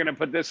 now that we're going to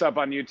put this up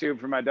on YouTube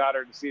for my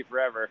daughter to see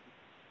forever,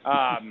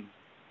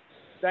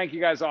 thank you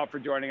guys all for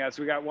joining us.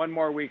 We got one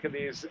more week of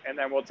these, and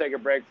then we'll take a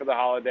break for the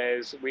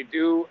holidays. We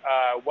do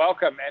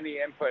welcome any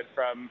input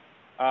from,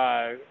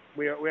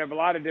 we have a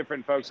lot of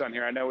different folks on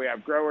here. I know we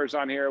have growers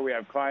on here, we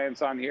have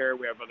clients on here,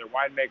 we have other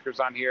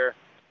winemakers on here,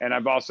 and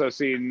I've also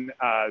seen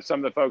some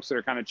of the folks that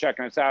are kind of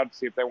checking us out to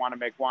see if they want to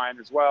make wine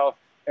as well,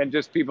 and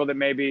just people that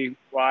maybe,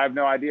 well, I have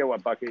no idea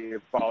what bucket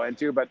you fall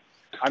into, but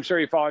I'm sure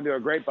you fall into a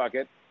great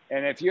bucket.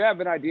 And if you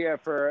have an idea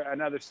for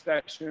another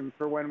session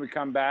for when we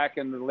come back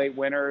in the late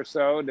winter or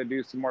so to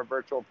do some more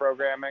virtual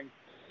programming,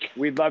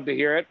 we'd love to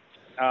hear it.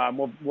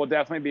 We'll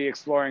definitely be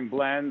exploring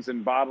blends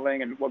and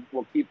bottling, and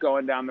we'll keep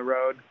going down the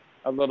road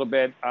a little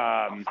bit.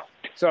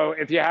 So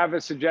if you have a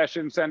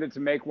suggestion, send it to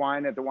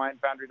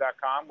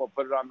makewine@thewinefoundry.com. We'll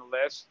put it on the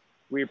list.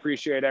 We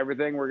appreciate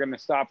everything. We're going to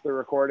stop the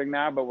recording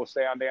now, but we'll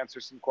stay on to answer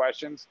some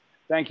questions.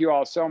 Thank you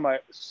all so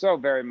much, so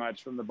very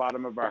much from the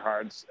bottom of our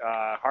hearts.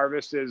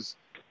 Harvest is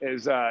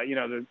you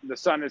know, the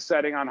sun is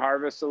setting on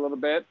harvest a little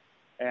bit,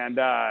 and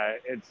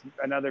it's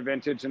another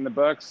vintage in the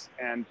books.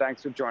 And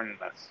thanks for joining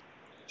us.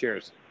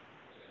 Cheers.